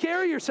going to take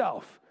care of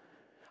yourself?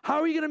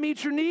 How are you going to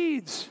meet your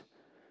needs?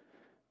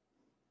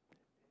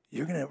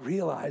 You're going to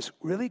realize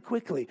really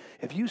quickly,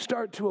 if you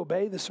start to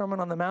obey the Sermon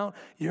on the Mount,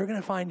 you're going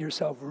to find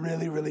yourself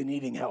really, really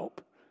needing help.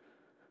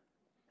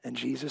 And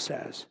Jesus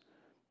says,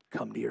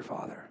 come to your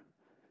Father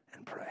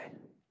and pray.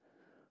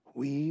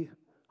 We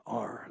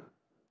are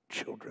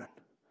children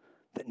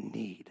that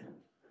need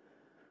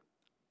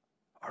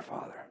our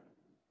Father.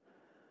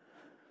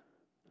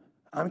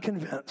 I'm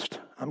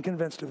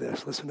convinced of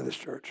this. Listen to this,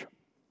 church.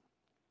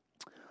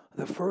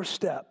 The first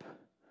step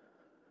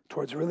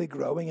towards really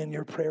growing in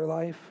your prayer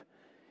life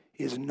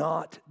is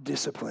not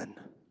discipline.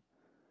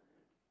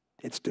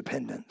 It's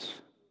dependence.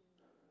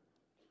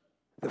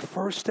 The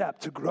first step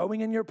to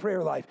growing in your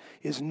prayer life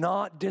is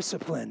not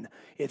discipline.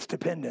 It's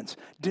dependence.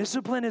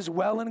 Discipline is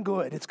well and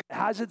good. It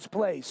has its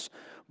place.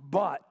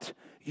 But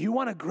you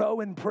want to grow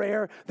in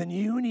prayer, then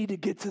you need to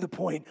get to the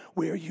point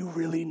where you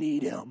really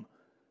need Him.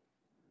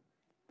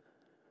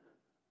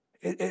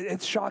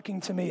 It's shocking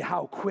to me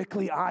how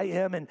quickly I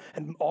am, and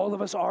all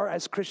of us are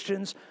as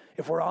Christians,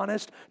 if we're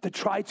honest, to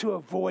try to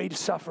avoid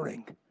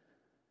suffering.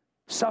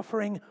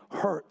 Suffering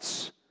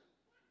hurts.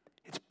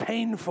 It's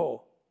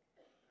painful.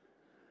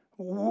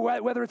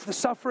 Whether it's the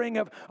suffering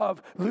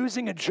of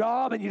losing a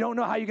job and you don't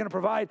know how you're going to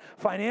provide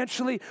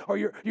financially, or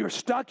you're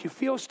stuck, you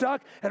feel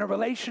stuck in a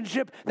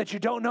relationship that you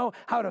don't know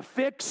how to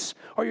fix,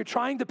 or you're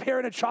trying to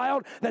parent a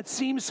child that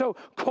seems so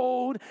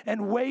cold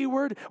and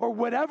wayward, or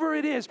whatever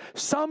it is,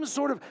 some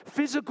sort of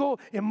physical,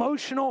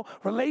 emotional,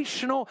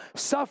 relational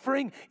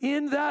suffering.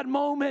 In that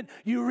moment,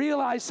 you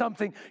realize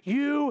something.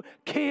 You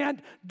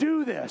can't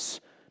do this.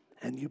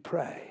 And you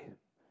pray.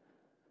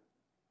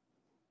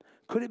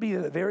 Could it be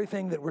the very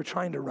thing that we're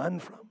trying to run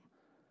from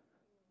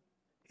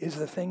is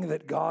the thing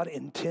that God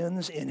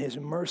intends in His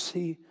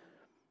mercy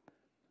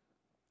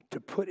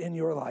to put in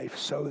your life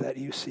so that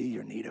you see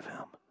your need of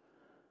Him?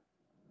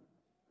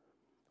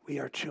 We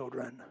are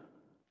children.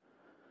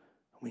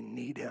 We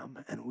need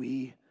Him, and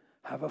we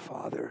have a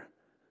Father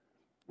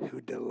who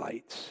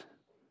delights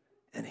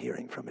in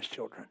hearing from His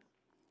children.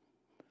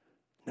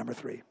 Number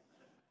three,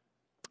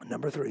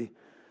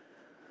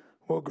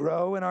 we'll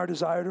grow in our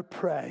desire to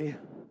pray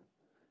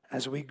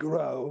as we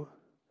grow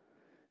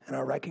in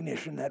our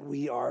recognition that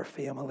we are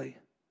family.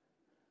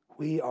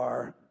 We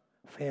are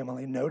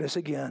family. Notice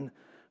again,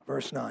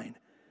 verse 9.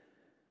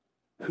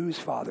 Whose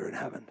Father in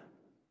heaven?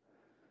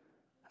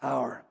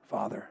 Our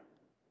Father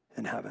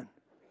in heaven.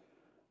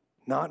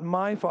 Not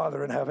my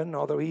Father in heaven,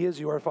 although He is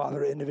your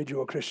Father,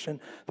 individual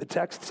Christian. The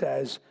text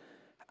says,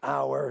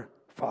 our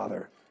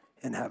Father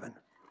in heaven.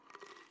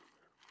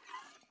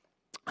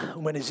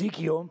 When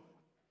Ezekiel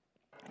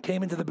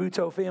came into the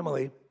Buteau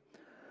family,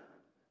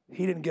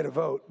 he didn't get a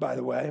vote, by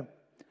the way,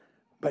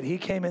 but he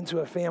came into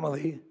a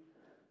family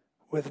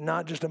with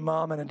not just a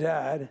mom and a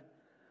dad,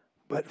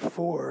 but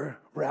 4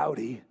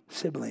 rowdy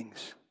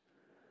siblings.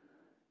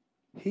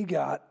 He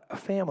got a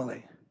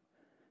family.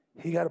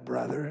 He got a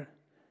brother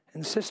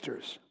and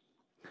sisters.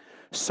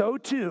 So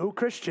too,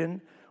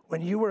 Christian,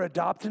 when you were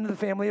adopted into the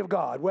family of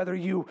God, whether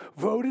you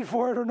voted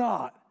for it or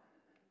not,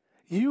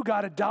 you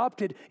got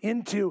adopted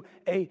into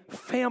a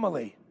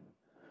family,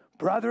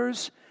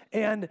 brothers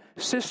and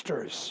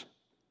sisters.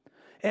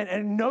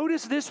 And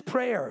notice this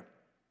prayer.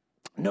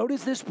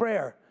 Notice this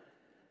prayer.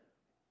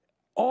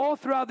 All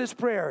throughout this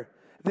prayer,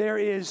 there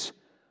is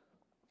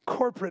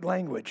corporate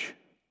language.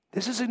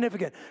 This is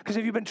significant because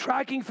if you've been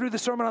tracking through the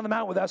Sermon on the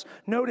Mount with us,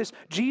 notice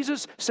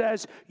Jesus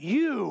says,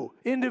 you,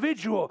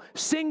 individual,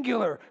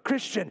 singular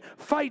Christian,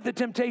 fight the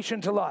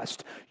temptation to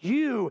lust.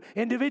 You,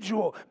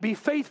 individual, be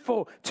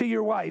faithful to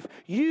your wife.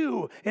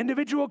 You,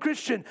 individual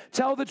Christian,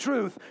 tell the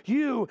truth.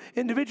 You,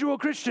 individual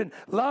Christian,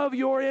 love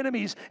your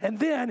enemies. And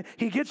then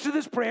he gets to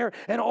this prayer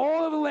and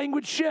all of the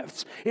language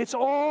shifts. It's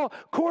all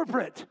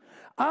corporate.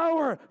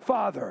 Our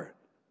Father,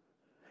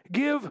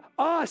 give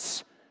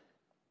us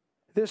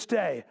this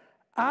day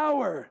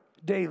our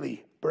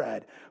daily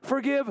bread.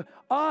 Forgive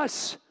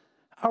us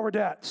our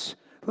debts.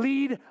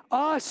 Lead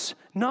us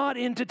not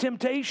into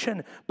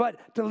temptation, but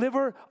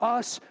deliver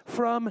us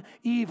from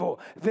evil.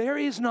 There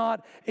is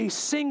not a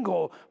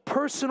single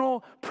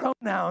personal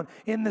pronoun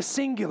in the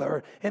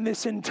singular in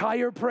this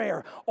entire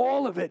prayer.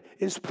 All of it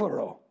is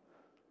plural.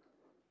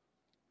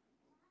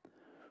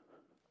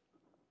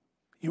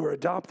 You are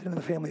adopted into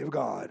the family of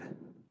God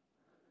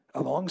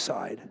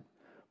alongside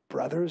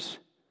brothers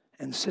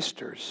and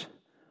sisters.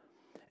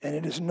 And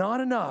it is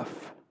not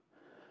enough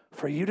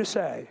for you to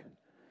say,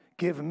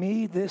 give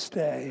me this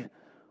day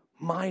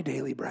my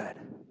daily bread.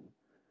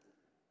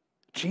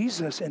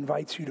 Jesus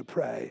invites you to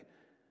pray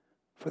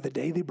for the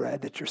daily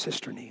bread that your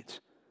sister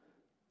needs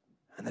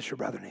and that your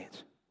brother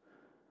needs.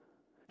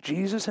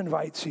 Jesus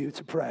invites you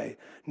to pray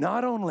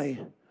not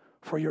only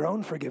for your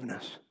own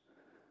forgiveness,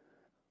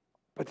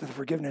 but to the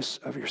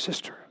forgiveness of your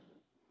sister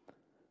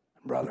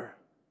and brother.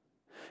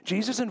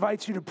 Jesus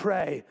invites you to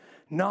pray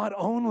not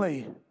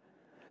only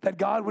that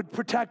God would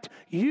protect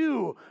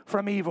you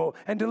from evil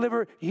and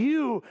deliver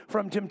you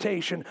from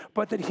temptation,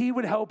 but that he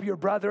would help your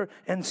brother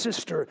and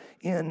sister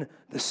in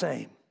the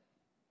same.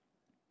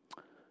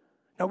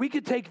 Now, we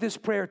could take this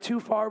prayer too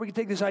far. We could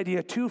take this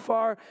idea too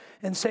far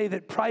and say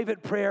that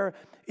private prayer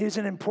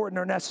isn't important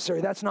or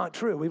necessary. That's not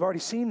true. We've already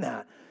seen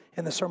that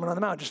in the Sermon on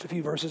the Mount just a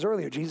few verses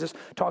earlier. Jesus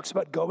talks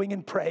about going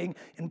and praying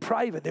in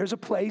private. There's a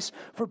place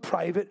for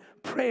private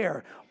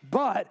prayer.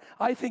 But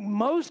I think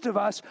most of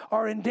us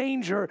are in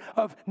danger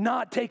of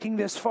not taking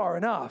this far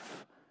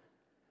enough.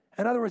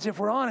 In other words, if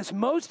we're honest,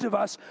 most of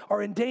us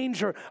are in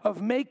danger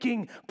of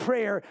making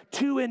prayer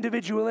too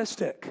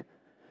individualistic.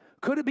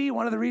 Could it be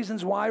one of the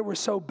reasons why we're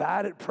so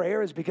bad at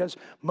prayer is because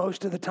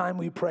most of the time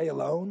we pray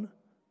alone?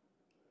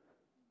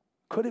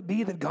 Could it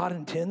be that God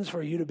intends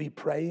for you to be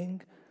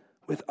praying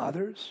with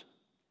others?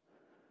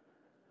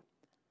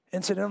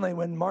 Incidentally,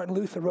 when Martin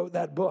Luther wrote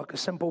that book, A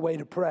Simple Way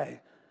to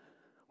Pray,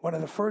 one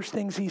of the first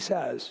things he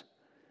says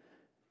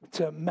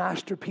to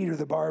Master Peter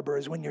the Barber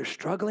is, when you're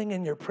struggling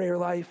in your prayer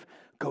life,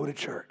 go to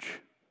church.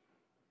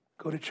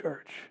 Go to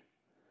church.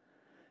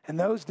 In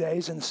those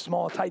days, in a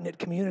small, tight-knit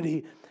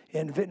community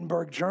in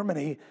Wittenberg,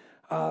 Germany,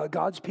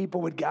 God's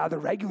people would gather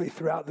regularly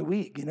throughout the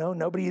week. You know,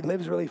 nobody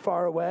lives really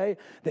far away.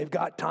 They've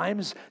got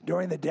times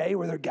during the day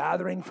where they're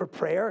gathering for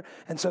prayer.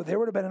 And so there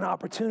would have been an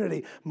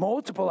opportunity,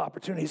 multiple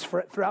opportunities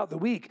throughout the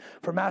week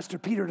for Master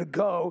Peter to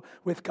go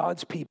with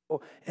God's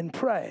people and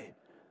pray.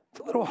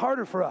 It's a little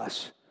harder for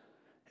us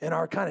in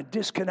our kind of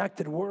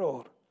disconnected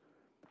world.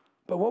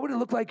 But what would it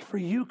look like for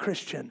you,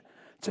 Christian,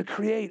 to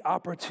create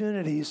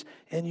opportunities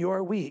in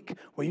your week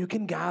where you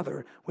can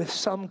gather with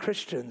some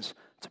Christians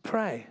to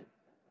pray?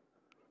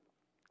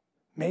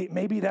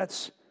 Maybe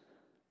that's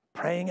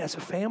praying as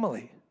a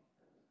family,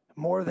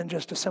 more than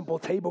just a simple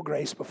table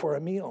grace before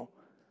a meal.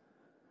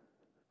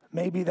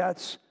 Maybe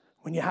that's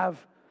when you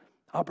have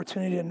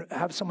opportunity to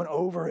have someone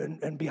over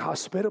and be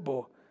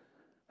hospitable,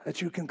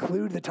 that you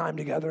conclude the time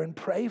together and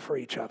pray for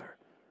each other.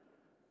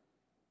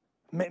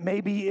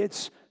 Maybe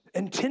it's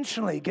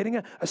intentionally getting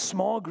a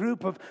small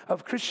group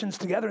of Christians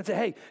together and say,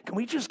 hey, can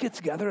we just get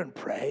together and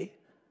pray?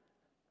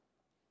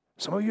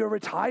 Some of you are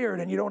retired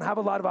and you don't have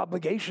a lot of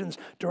obligations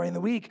during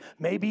the week.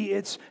 Maybe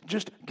it's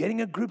just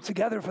getting a group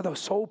together for the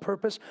sole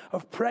purpose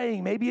of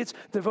praying. Maybe it's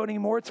devoting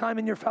more time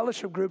in your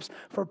fellowship groups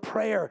for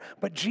prayer.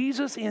 But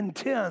Jesus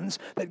intends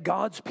that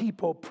God's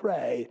people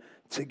pray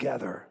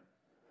together.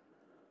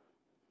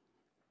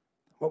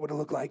 What would it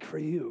look like for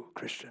you,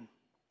 Christian?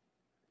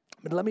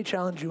 But let me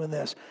challenge you in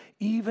this.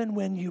 Even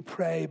when you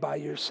pray by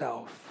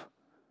yourself,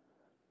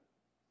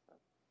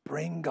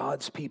 bring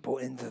God's people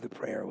into the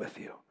prayer with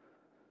you.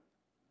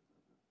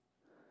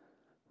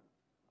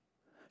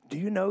 Do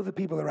you know the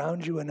people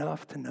around you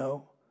enough to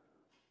know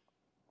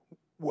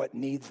what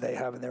needs they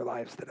have in their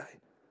lives today?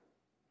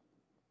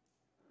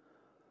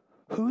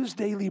 Whose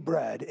daily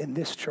bread in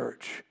this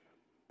church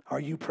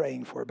are you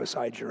praying for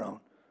besides your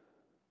own?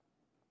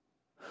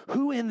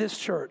 Who in this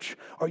church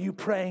are you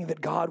praying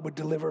that God would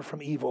deliver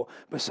from evil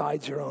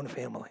besides your own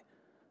family?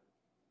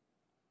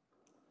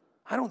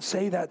 I don't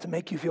say that to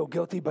make you feel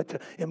guilty, but to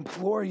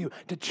implore you,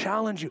 to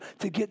challenge you,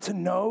 to get to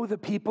know the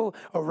people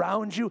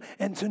around you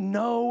and to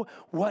know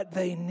what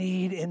they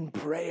need in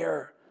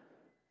prayer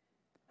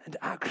and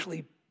to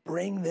actually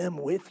bring them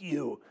with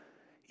you,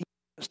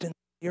 just in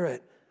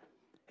spirit,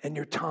 in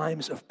your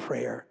times of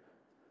prayer.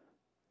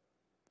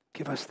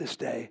 Give us this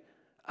day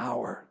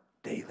our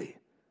daily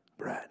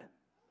bread.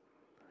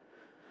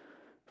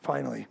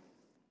 Finally,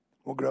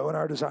 we'll grow in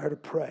our desire to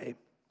pray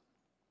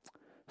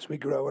as we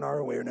grow in our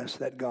awareness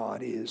that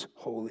God is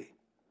holy.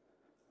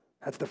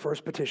 That's the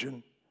first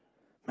petition.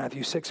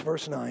 Matthew 6,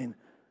 verse 9.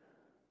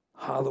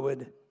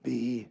 Hallowed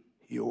be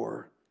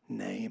your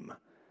name.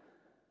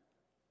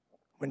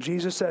 When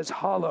Jesus says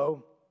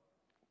hollow,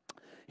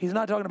 he's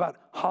not talking about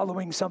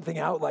hollowing something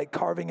out, like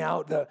carving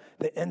out the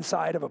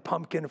inside of a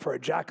pumpkin for a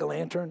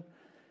jack-o'-lantern.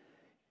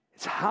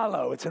 It's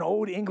hallow. It's an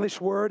old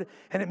English word,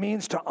 and it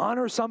means to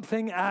honor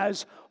something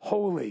as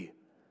holy.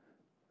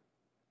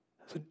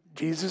 So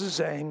Jesus is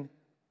saying,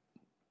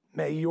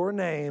 may your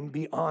name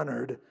be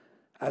honored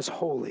as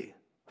holy,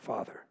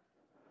 Father.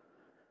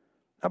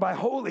 Now, by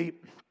holy,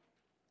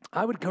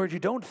 I would encourage you,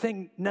 don't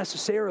think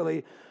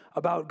necessarily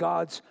about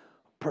God's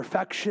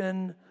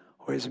perfection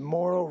or his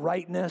moral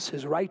rightness,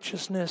 his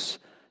righteousness.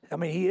 I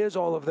mean, he is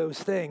all of those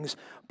things.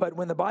 But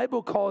when the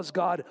Bible calls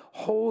God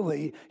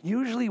holy,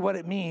 usually what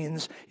it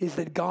means is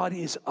that God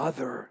is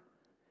other.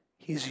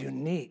 He's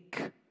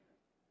unique.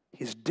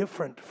 He's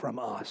different from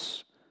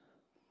us.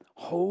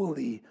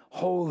 Holy,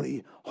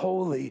 holy,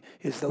 holy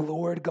is the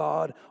Lord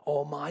God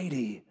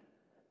Almighty.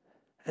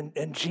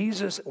 And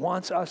Jesus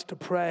wants us to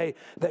pray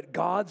that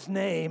God's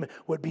name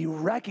would be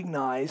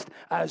recognized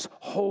as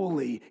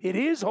holy. It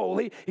is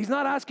holy. He's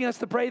not asking us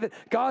to pray that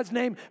God's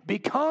name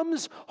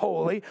becomes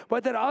holy,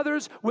 but that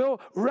others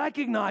will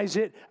recognize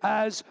it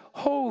as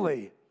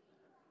holy.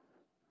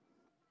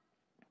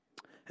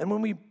 And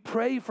when we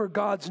pray for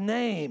God's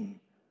name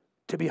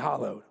to be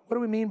hallowed, what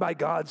do we mean by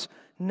God's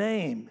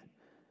name?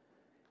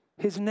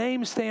 His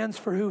name stands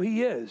for who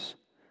he is.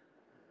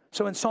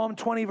 So in Psalm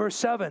 20, verse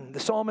 7, the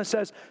psalmist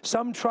says,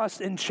 some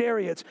trust in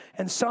chariots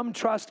and some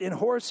trust in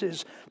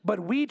horses, but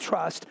we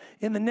trust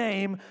in the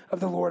name of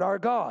the Lord our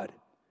God.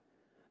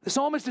 The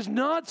psalmist is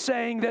not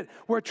saying that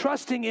we're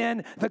trusting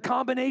in the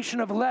combination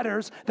of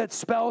letters that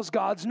spells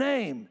God's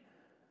name.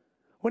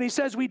 When he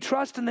says we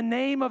trust in the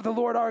name of the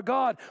Lord our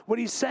God, what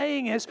he's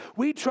saying is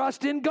we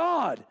trust in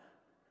God.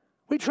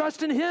 We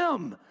trust in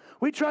him.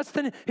 We trust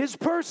in his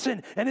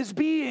person and his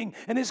being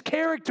and his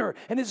character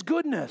and his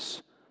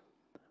goodness.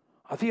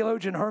 A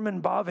theologian,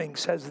 Herman Bavinck,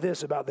 says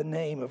this about the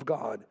name of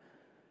God.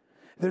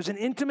 There's an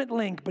intimate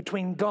link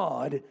between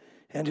God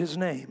and his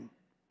name.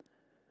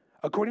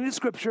 According to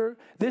Scripture,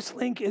 this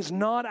link is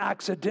not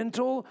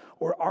accidental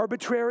or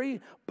arbitrary,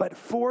 but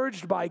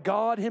forged by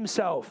God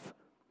himself.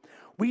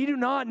 We do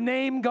not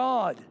name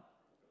God.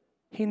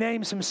 He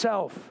names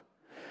himself.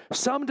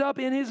 Summed up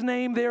in his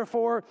name,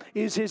 therefore,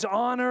 is his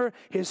honor,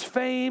 his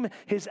fame,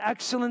 his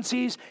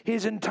excellencies,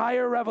 his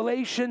entire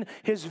revelation,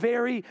 his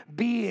very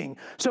being.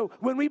 So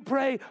when we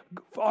pray,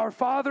 our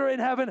Father in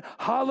heaven,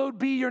 hallowed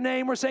be your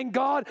name, we're saying,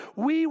 God,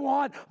 we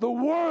want the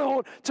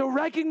world to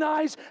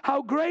recognize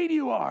how great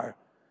you are.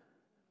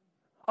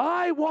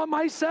 I want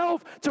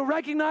myself to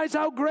recognize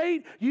how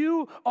great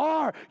you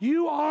are.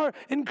 You are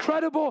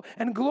incredible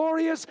and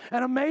glorious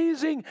and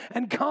amazing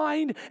and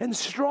kind and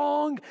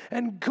strong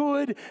and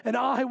good. And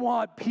I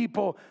want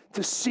people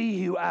to see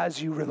you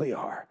as you really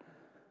are.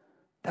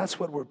 That's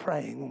what we're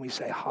praying when we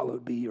say,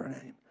 hallowed be your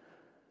name.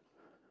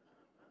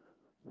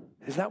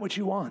 Is that what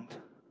you want?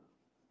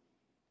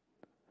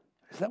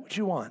 Is that what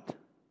you want?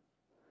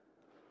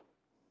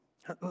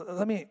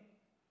 Let me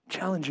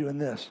challenge you in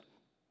this.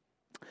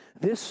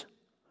 This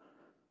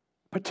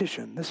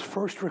petition, this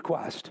first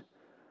request,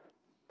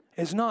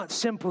 is not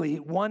simply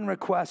one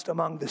request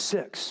among the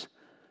 6.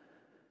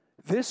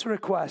 This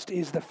request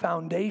is the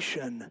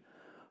foundation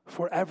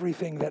for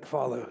everything that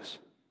follows.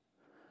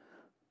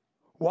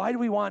 Why do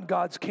we want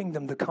God's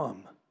kingdom to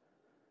come?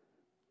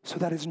 So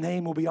that his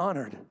name will be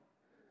honored.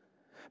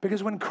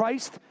 Because when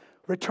Christ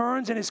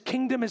returns and his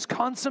kingdom is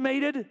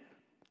consummated,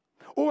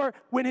 or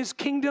when his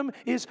kingdom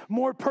is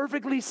more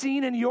perfectly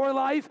seen in your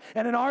life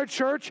and in our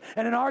church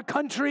and in our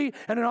country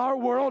and in our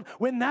world,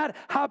 when that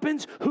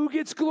happens, who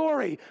gets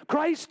glory?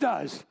 Christ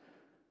does.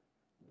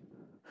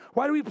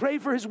 Why do we pray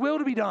for his will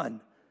to be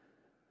done?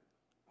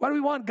 Why do we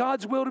want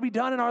God's will to be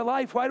done in our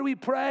life? Why do we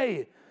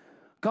pray?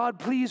 God,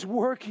 please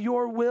work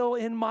your will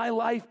in my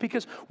life,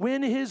 because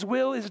when his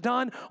will is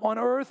done on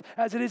earth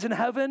as it is in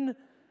heaven,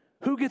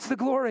 who gets the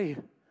glory?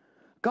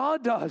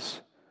 God does.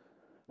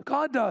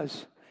 God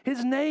does.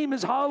 His name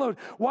is hallowed.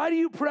 Why do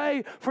you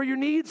pray for your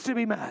needs to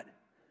be met?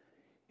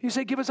 You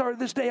say, give us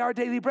this day our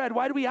daily bread.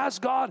 Why do we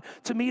ask God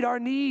to meet our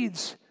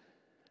needs?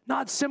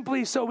 Not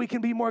simply so we can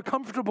be more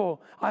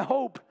comfortable, I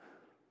hope.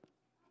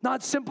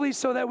 Not simply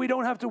so that we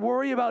don't have to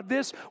worry about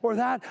this or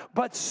that,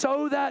 but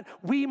so that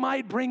we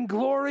might bring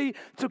glory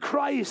to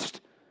Christ,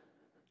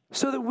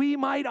 so that we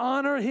might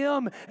honor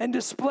him and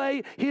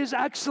display his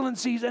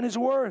excellencies and his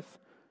worth.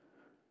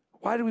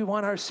 Why do we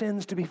want our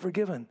sins to be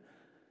forgiven?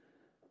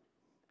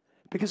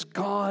 Because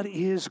God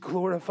is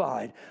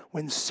glorified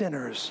when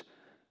sinners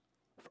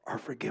are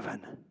forgiven.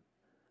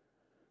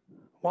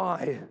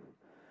 Why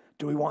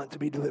do we want to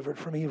be delivered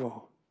from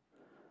evil?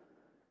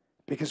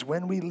 Because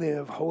when we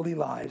live holy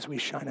lives, we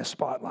shine a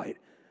spotlight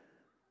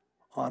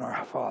on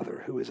our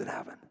Father who is in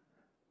heaven.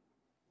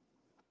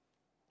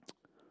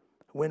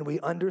 When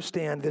we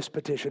understand this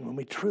petition, when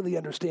we truly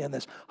understand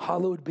this,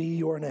 hallowed be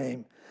your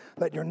name.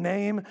 Let your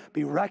name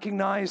be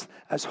recognized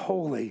as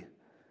holy.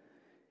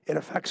 It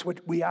affects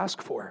what we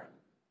ask for.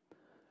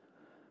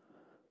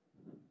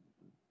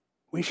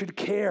 We should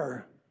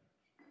care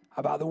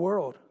about the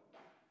world.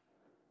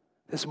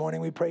 This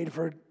morning we prayed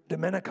for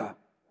Dominica.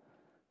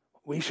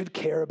 We should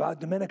care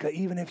about Dominica,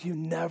 even if you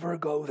never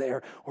go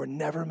there or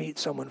never meet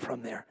someone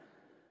from there.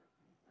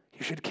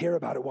 You should care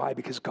about it. Why?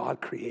 Because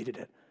God created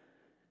it.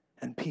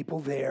 And people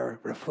there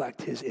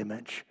reflect his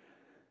image.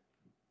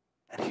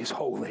 And he's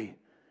holy.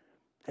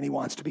 And he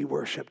wants to be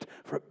worshiped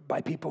by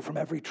people from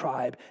every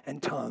tribe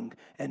and tongue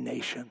and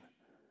nation.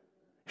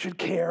 You should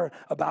care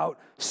about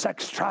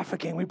sex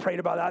trafficking. We prayed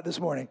about that this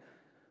morning.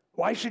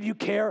 Why should you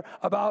care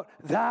about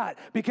that?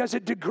 Because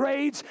it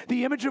degrades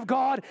the image of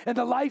God and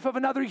the life of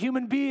another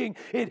human being.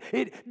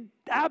 It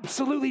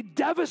absolutely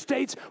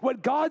devastates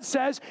what God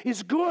says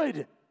is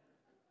good.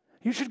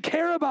 You should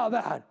care about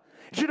that.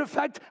 It should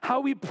affect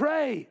how we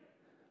pray.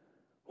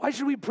 Why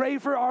should we pray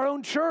for our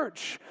own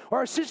church or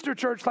our sister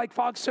church like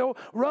Fox Hill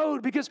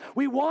Road? Because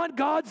we want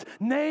God's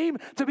name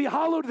to be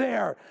hallowed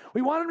there.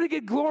 We want him to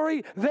get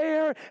glory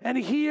there and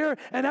here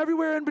and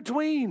everywhere in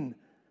between.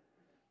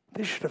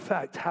 This should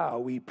affect how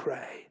we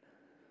pray.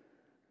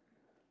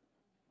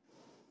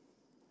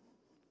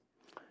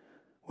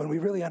 When we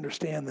really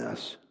understand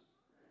this,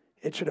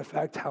 it should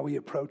affect how we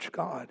approach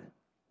God.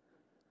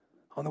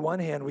 On the one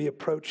hand, we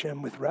approach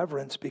him with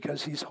reverence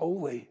because he's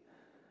holy.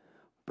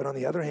 But on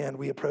the other hand,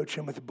 we approach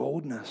him with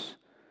boldness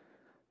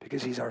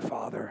because he's our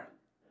Father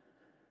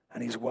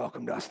and he's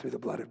welcomed us through the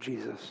blood of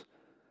Jesus.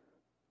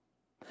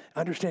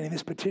 Understanding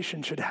this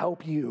petition should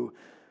help you.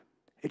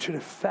 It should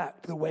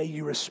affect the way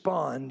you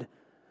respond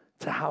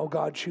to how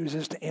God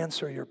chooses to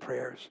answer your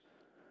prayers.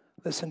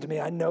 Listen to me.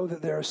 I know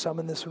that there are some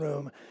in this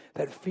room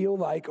that feel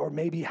like, or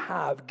maybe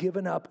have,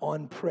 given up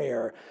on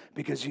prayer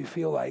because you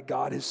feel like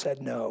God has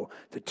said no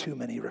to too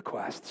many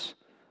requests.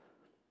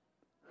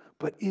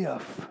 But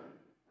if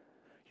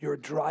your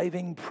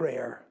driving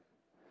prayer,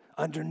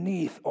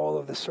 underneath all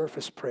of the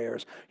surface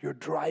prayers, your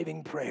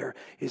driving prayer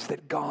is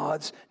that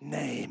God's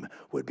name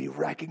would be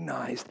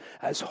recognized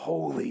as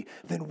holy,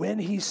 then when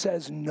he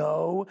says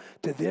no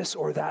to this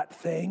or that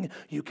thing,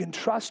 you can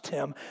trust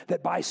him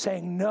that by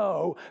saying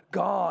no,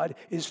 God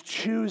is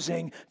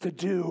choosing to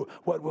do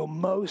what will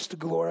most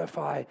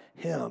glorify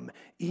him,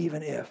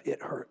 even if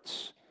it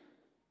hurts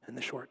in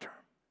the short term.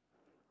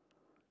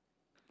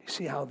 You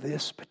see how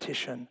this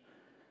petition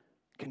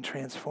can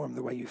transform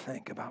the way you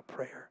think about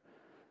prayer.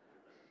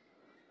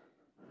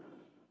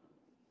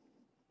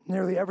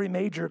 Nearly every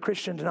major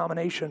Christian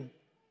denomination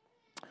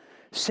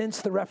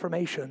since the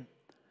Reformation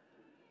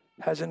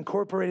has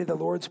incorporated the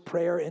Lord's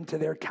Prayer into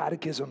their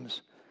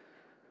catechisms.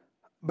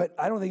 But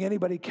I don't think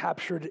anybody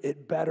captured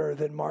it better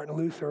than Martin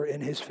Luther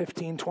in his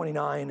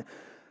 1529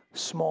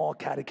 small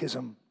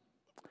catechism.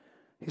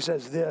 He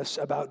says this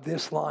about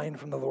this line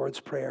from the Lord's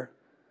Prayer.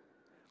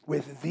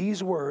 With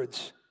these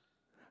words,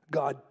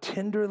 God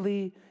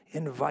tenderly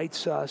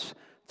invites us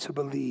to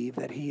believe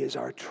that he is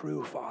our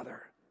true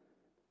Father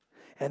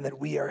and that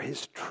we are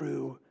his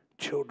true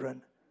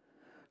children,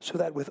 so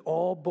that with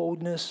all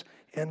boldness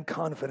and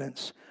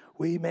confidence,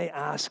 we may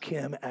ask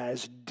him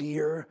as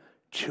dear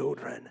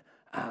children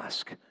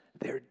ask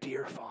their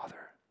dear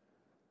Father.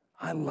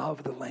 I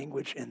love the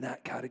language in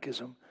that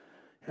catechism.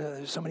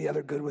 There's so many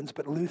other good ones,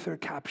 but Luther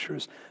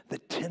captures the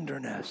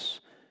tenderness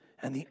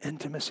and the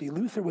intimacy.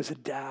 Luther was a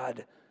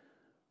dad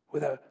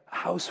with a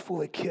house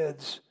full of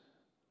kids.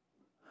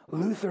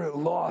 Luther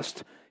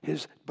lost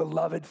his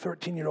beloved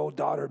 13-year-old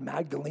daughter,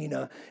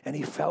 Magdalena, and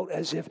he felt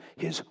as if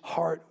his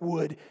heart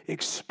would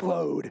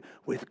explode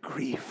with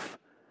grief.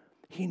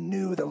 He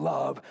knew the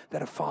love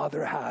that a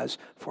father has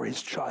for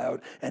his child.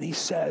 And he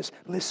says,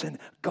 listen,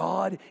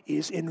 God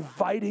is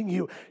inviting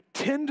you,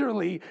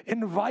 tenderly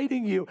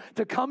inviting you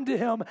to come to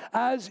him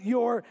as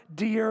your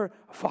dear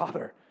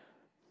Father.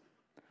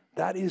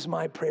 That is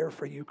my prayer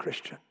for you,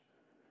 Christian,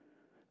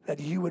 that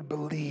you would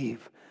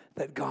believe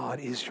that God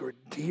is your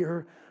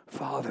dear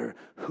Father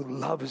who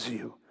loves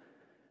you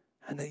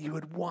and that you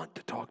would want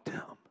to talk to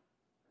him.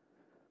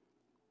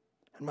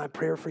 And my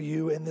prayer for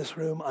you in this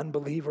room,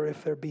 unbeliever,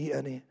 if there be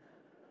any,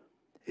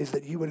 is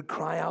that you would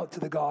cry out to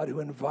the God who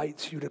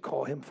invites you to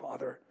call him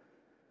Father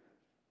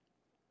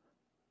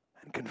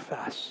and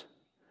confess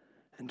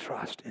and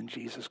trust in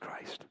Jesus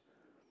Christ.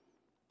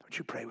 Would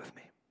you pray with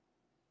me?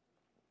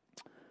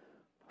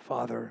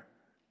 Father,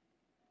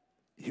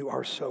 you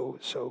are so,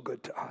 so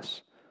good to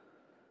us.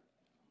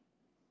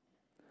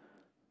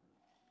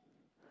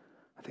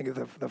 I think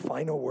of the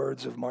final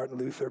words of Martin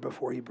Luther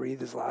before he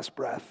breathed his last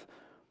breath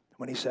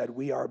when he said,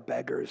 we are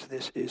beggars,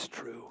 this is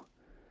true.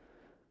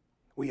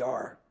 We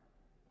are.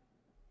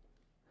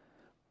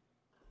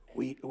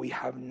 We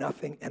have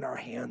nothing in our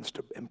hands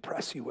to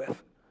impress you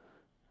with.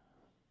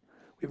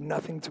 We have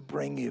nothing to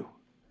bring you,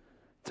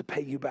 to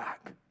pay you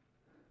back.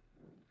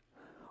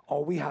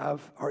 All we have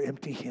are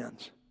empty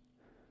hands.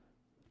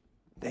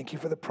 Thank you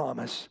for the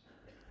promise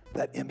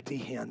that empty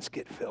hands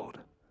get filled.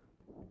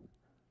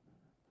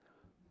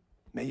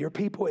 May your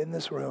people in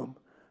this room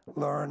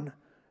learn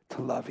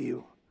to love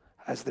you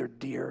as their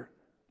dear,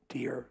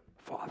 dear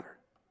Father.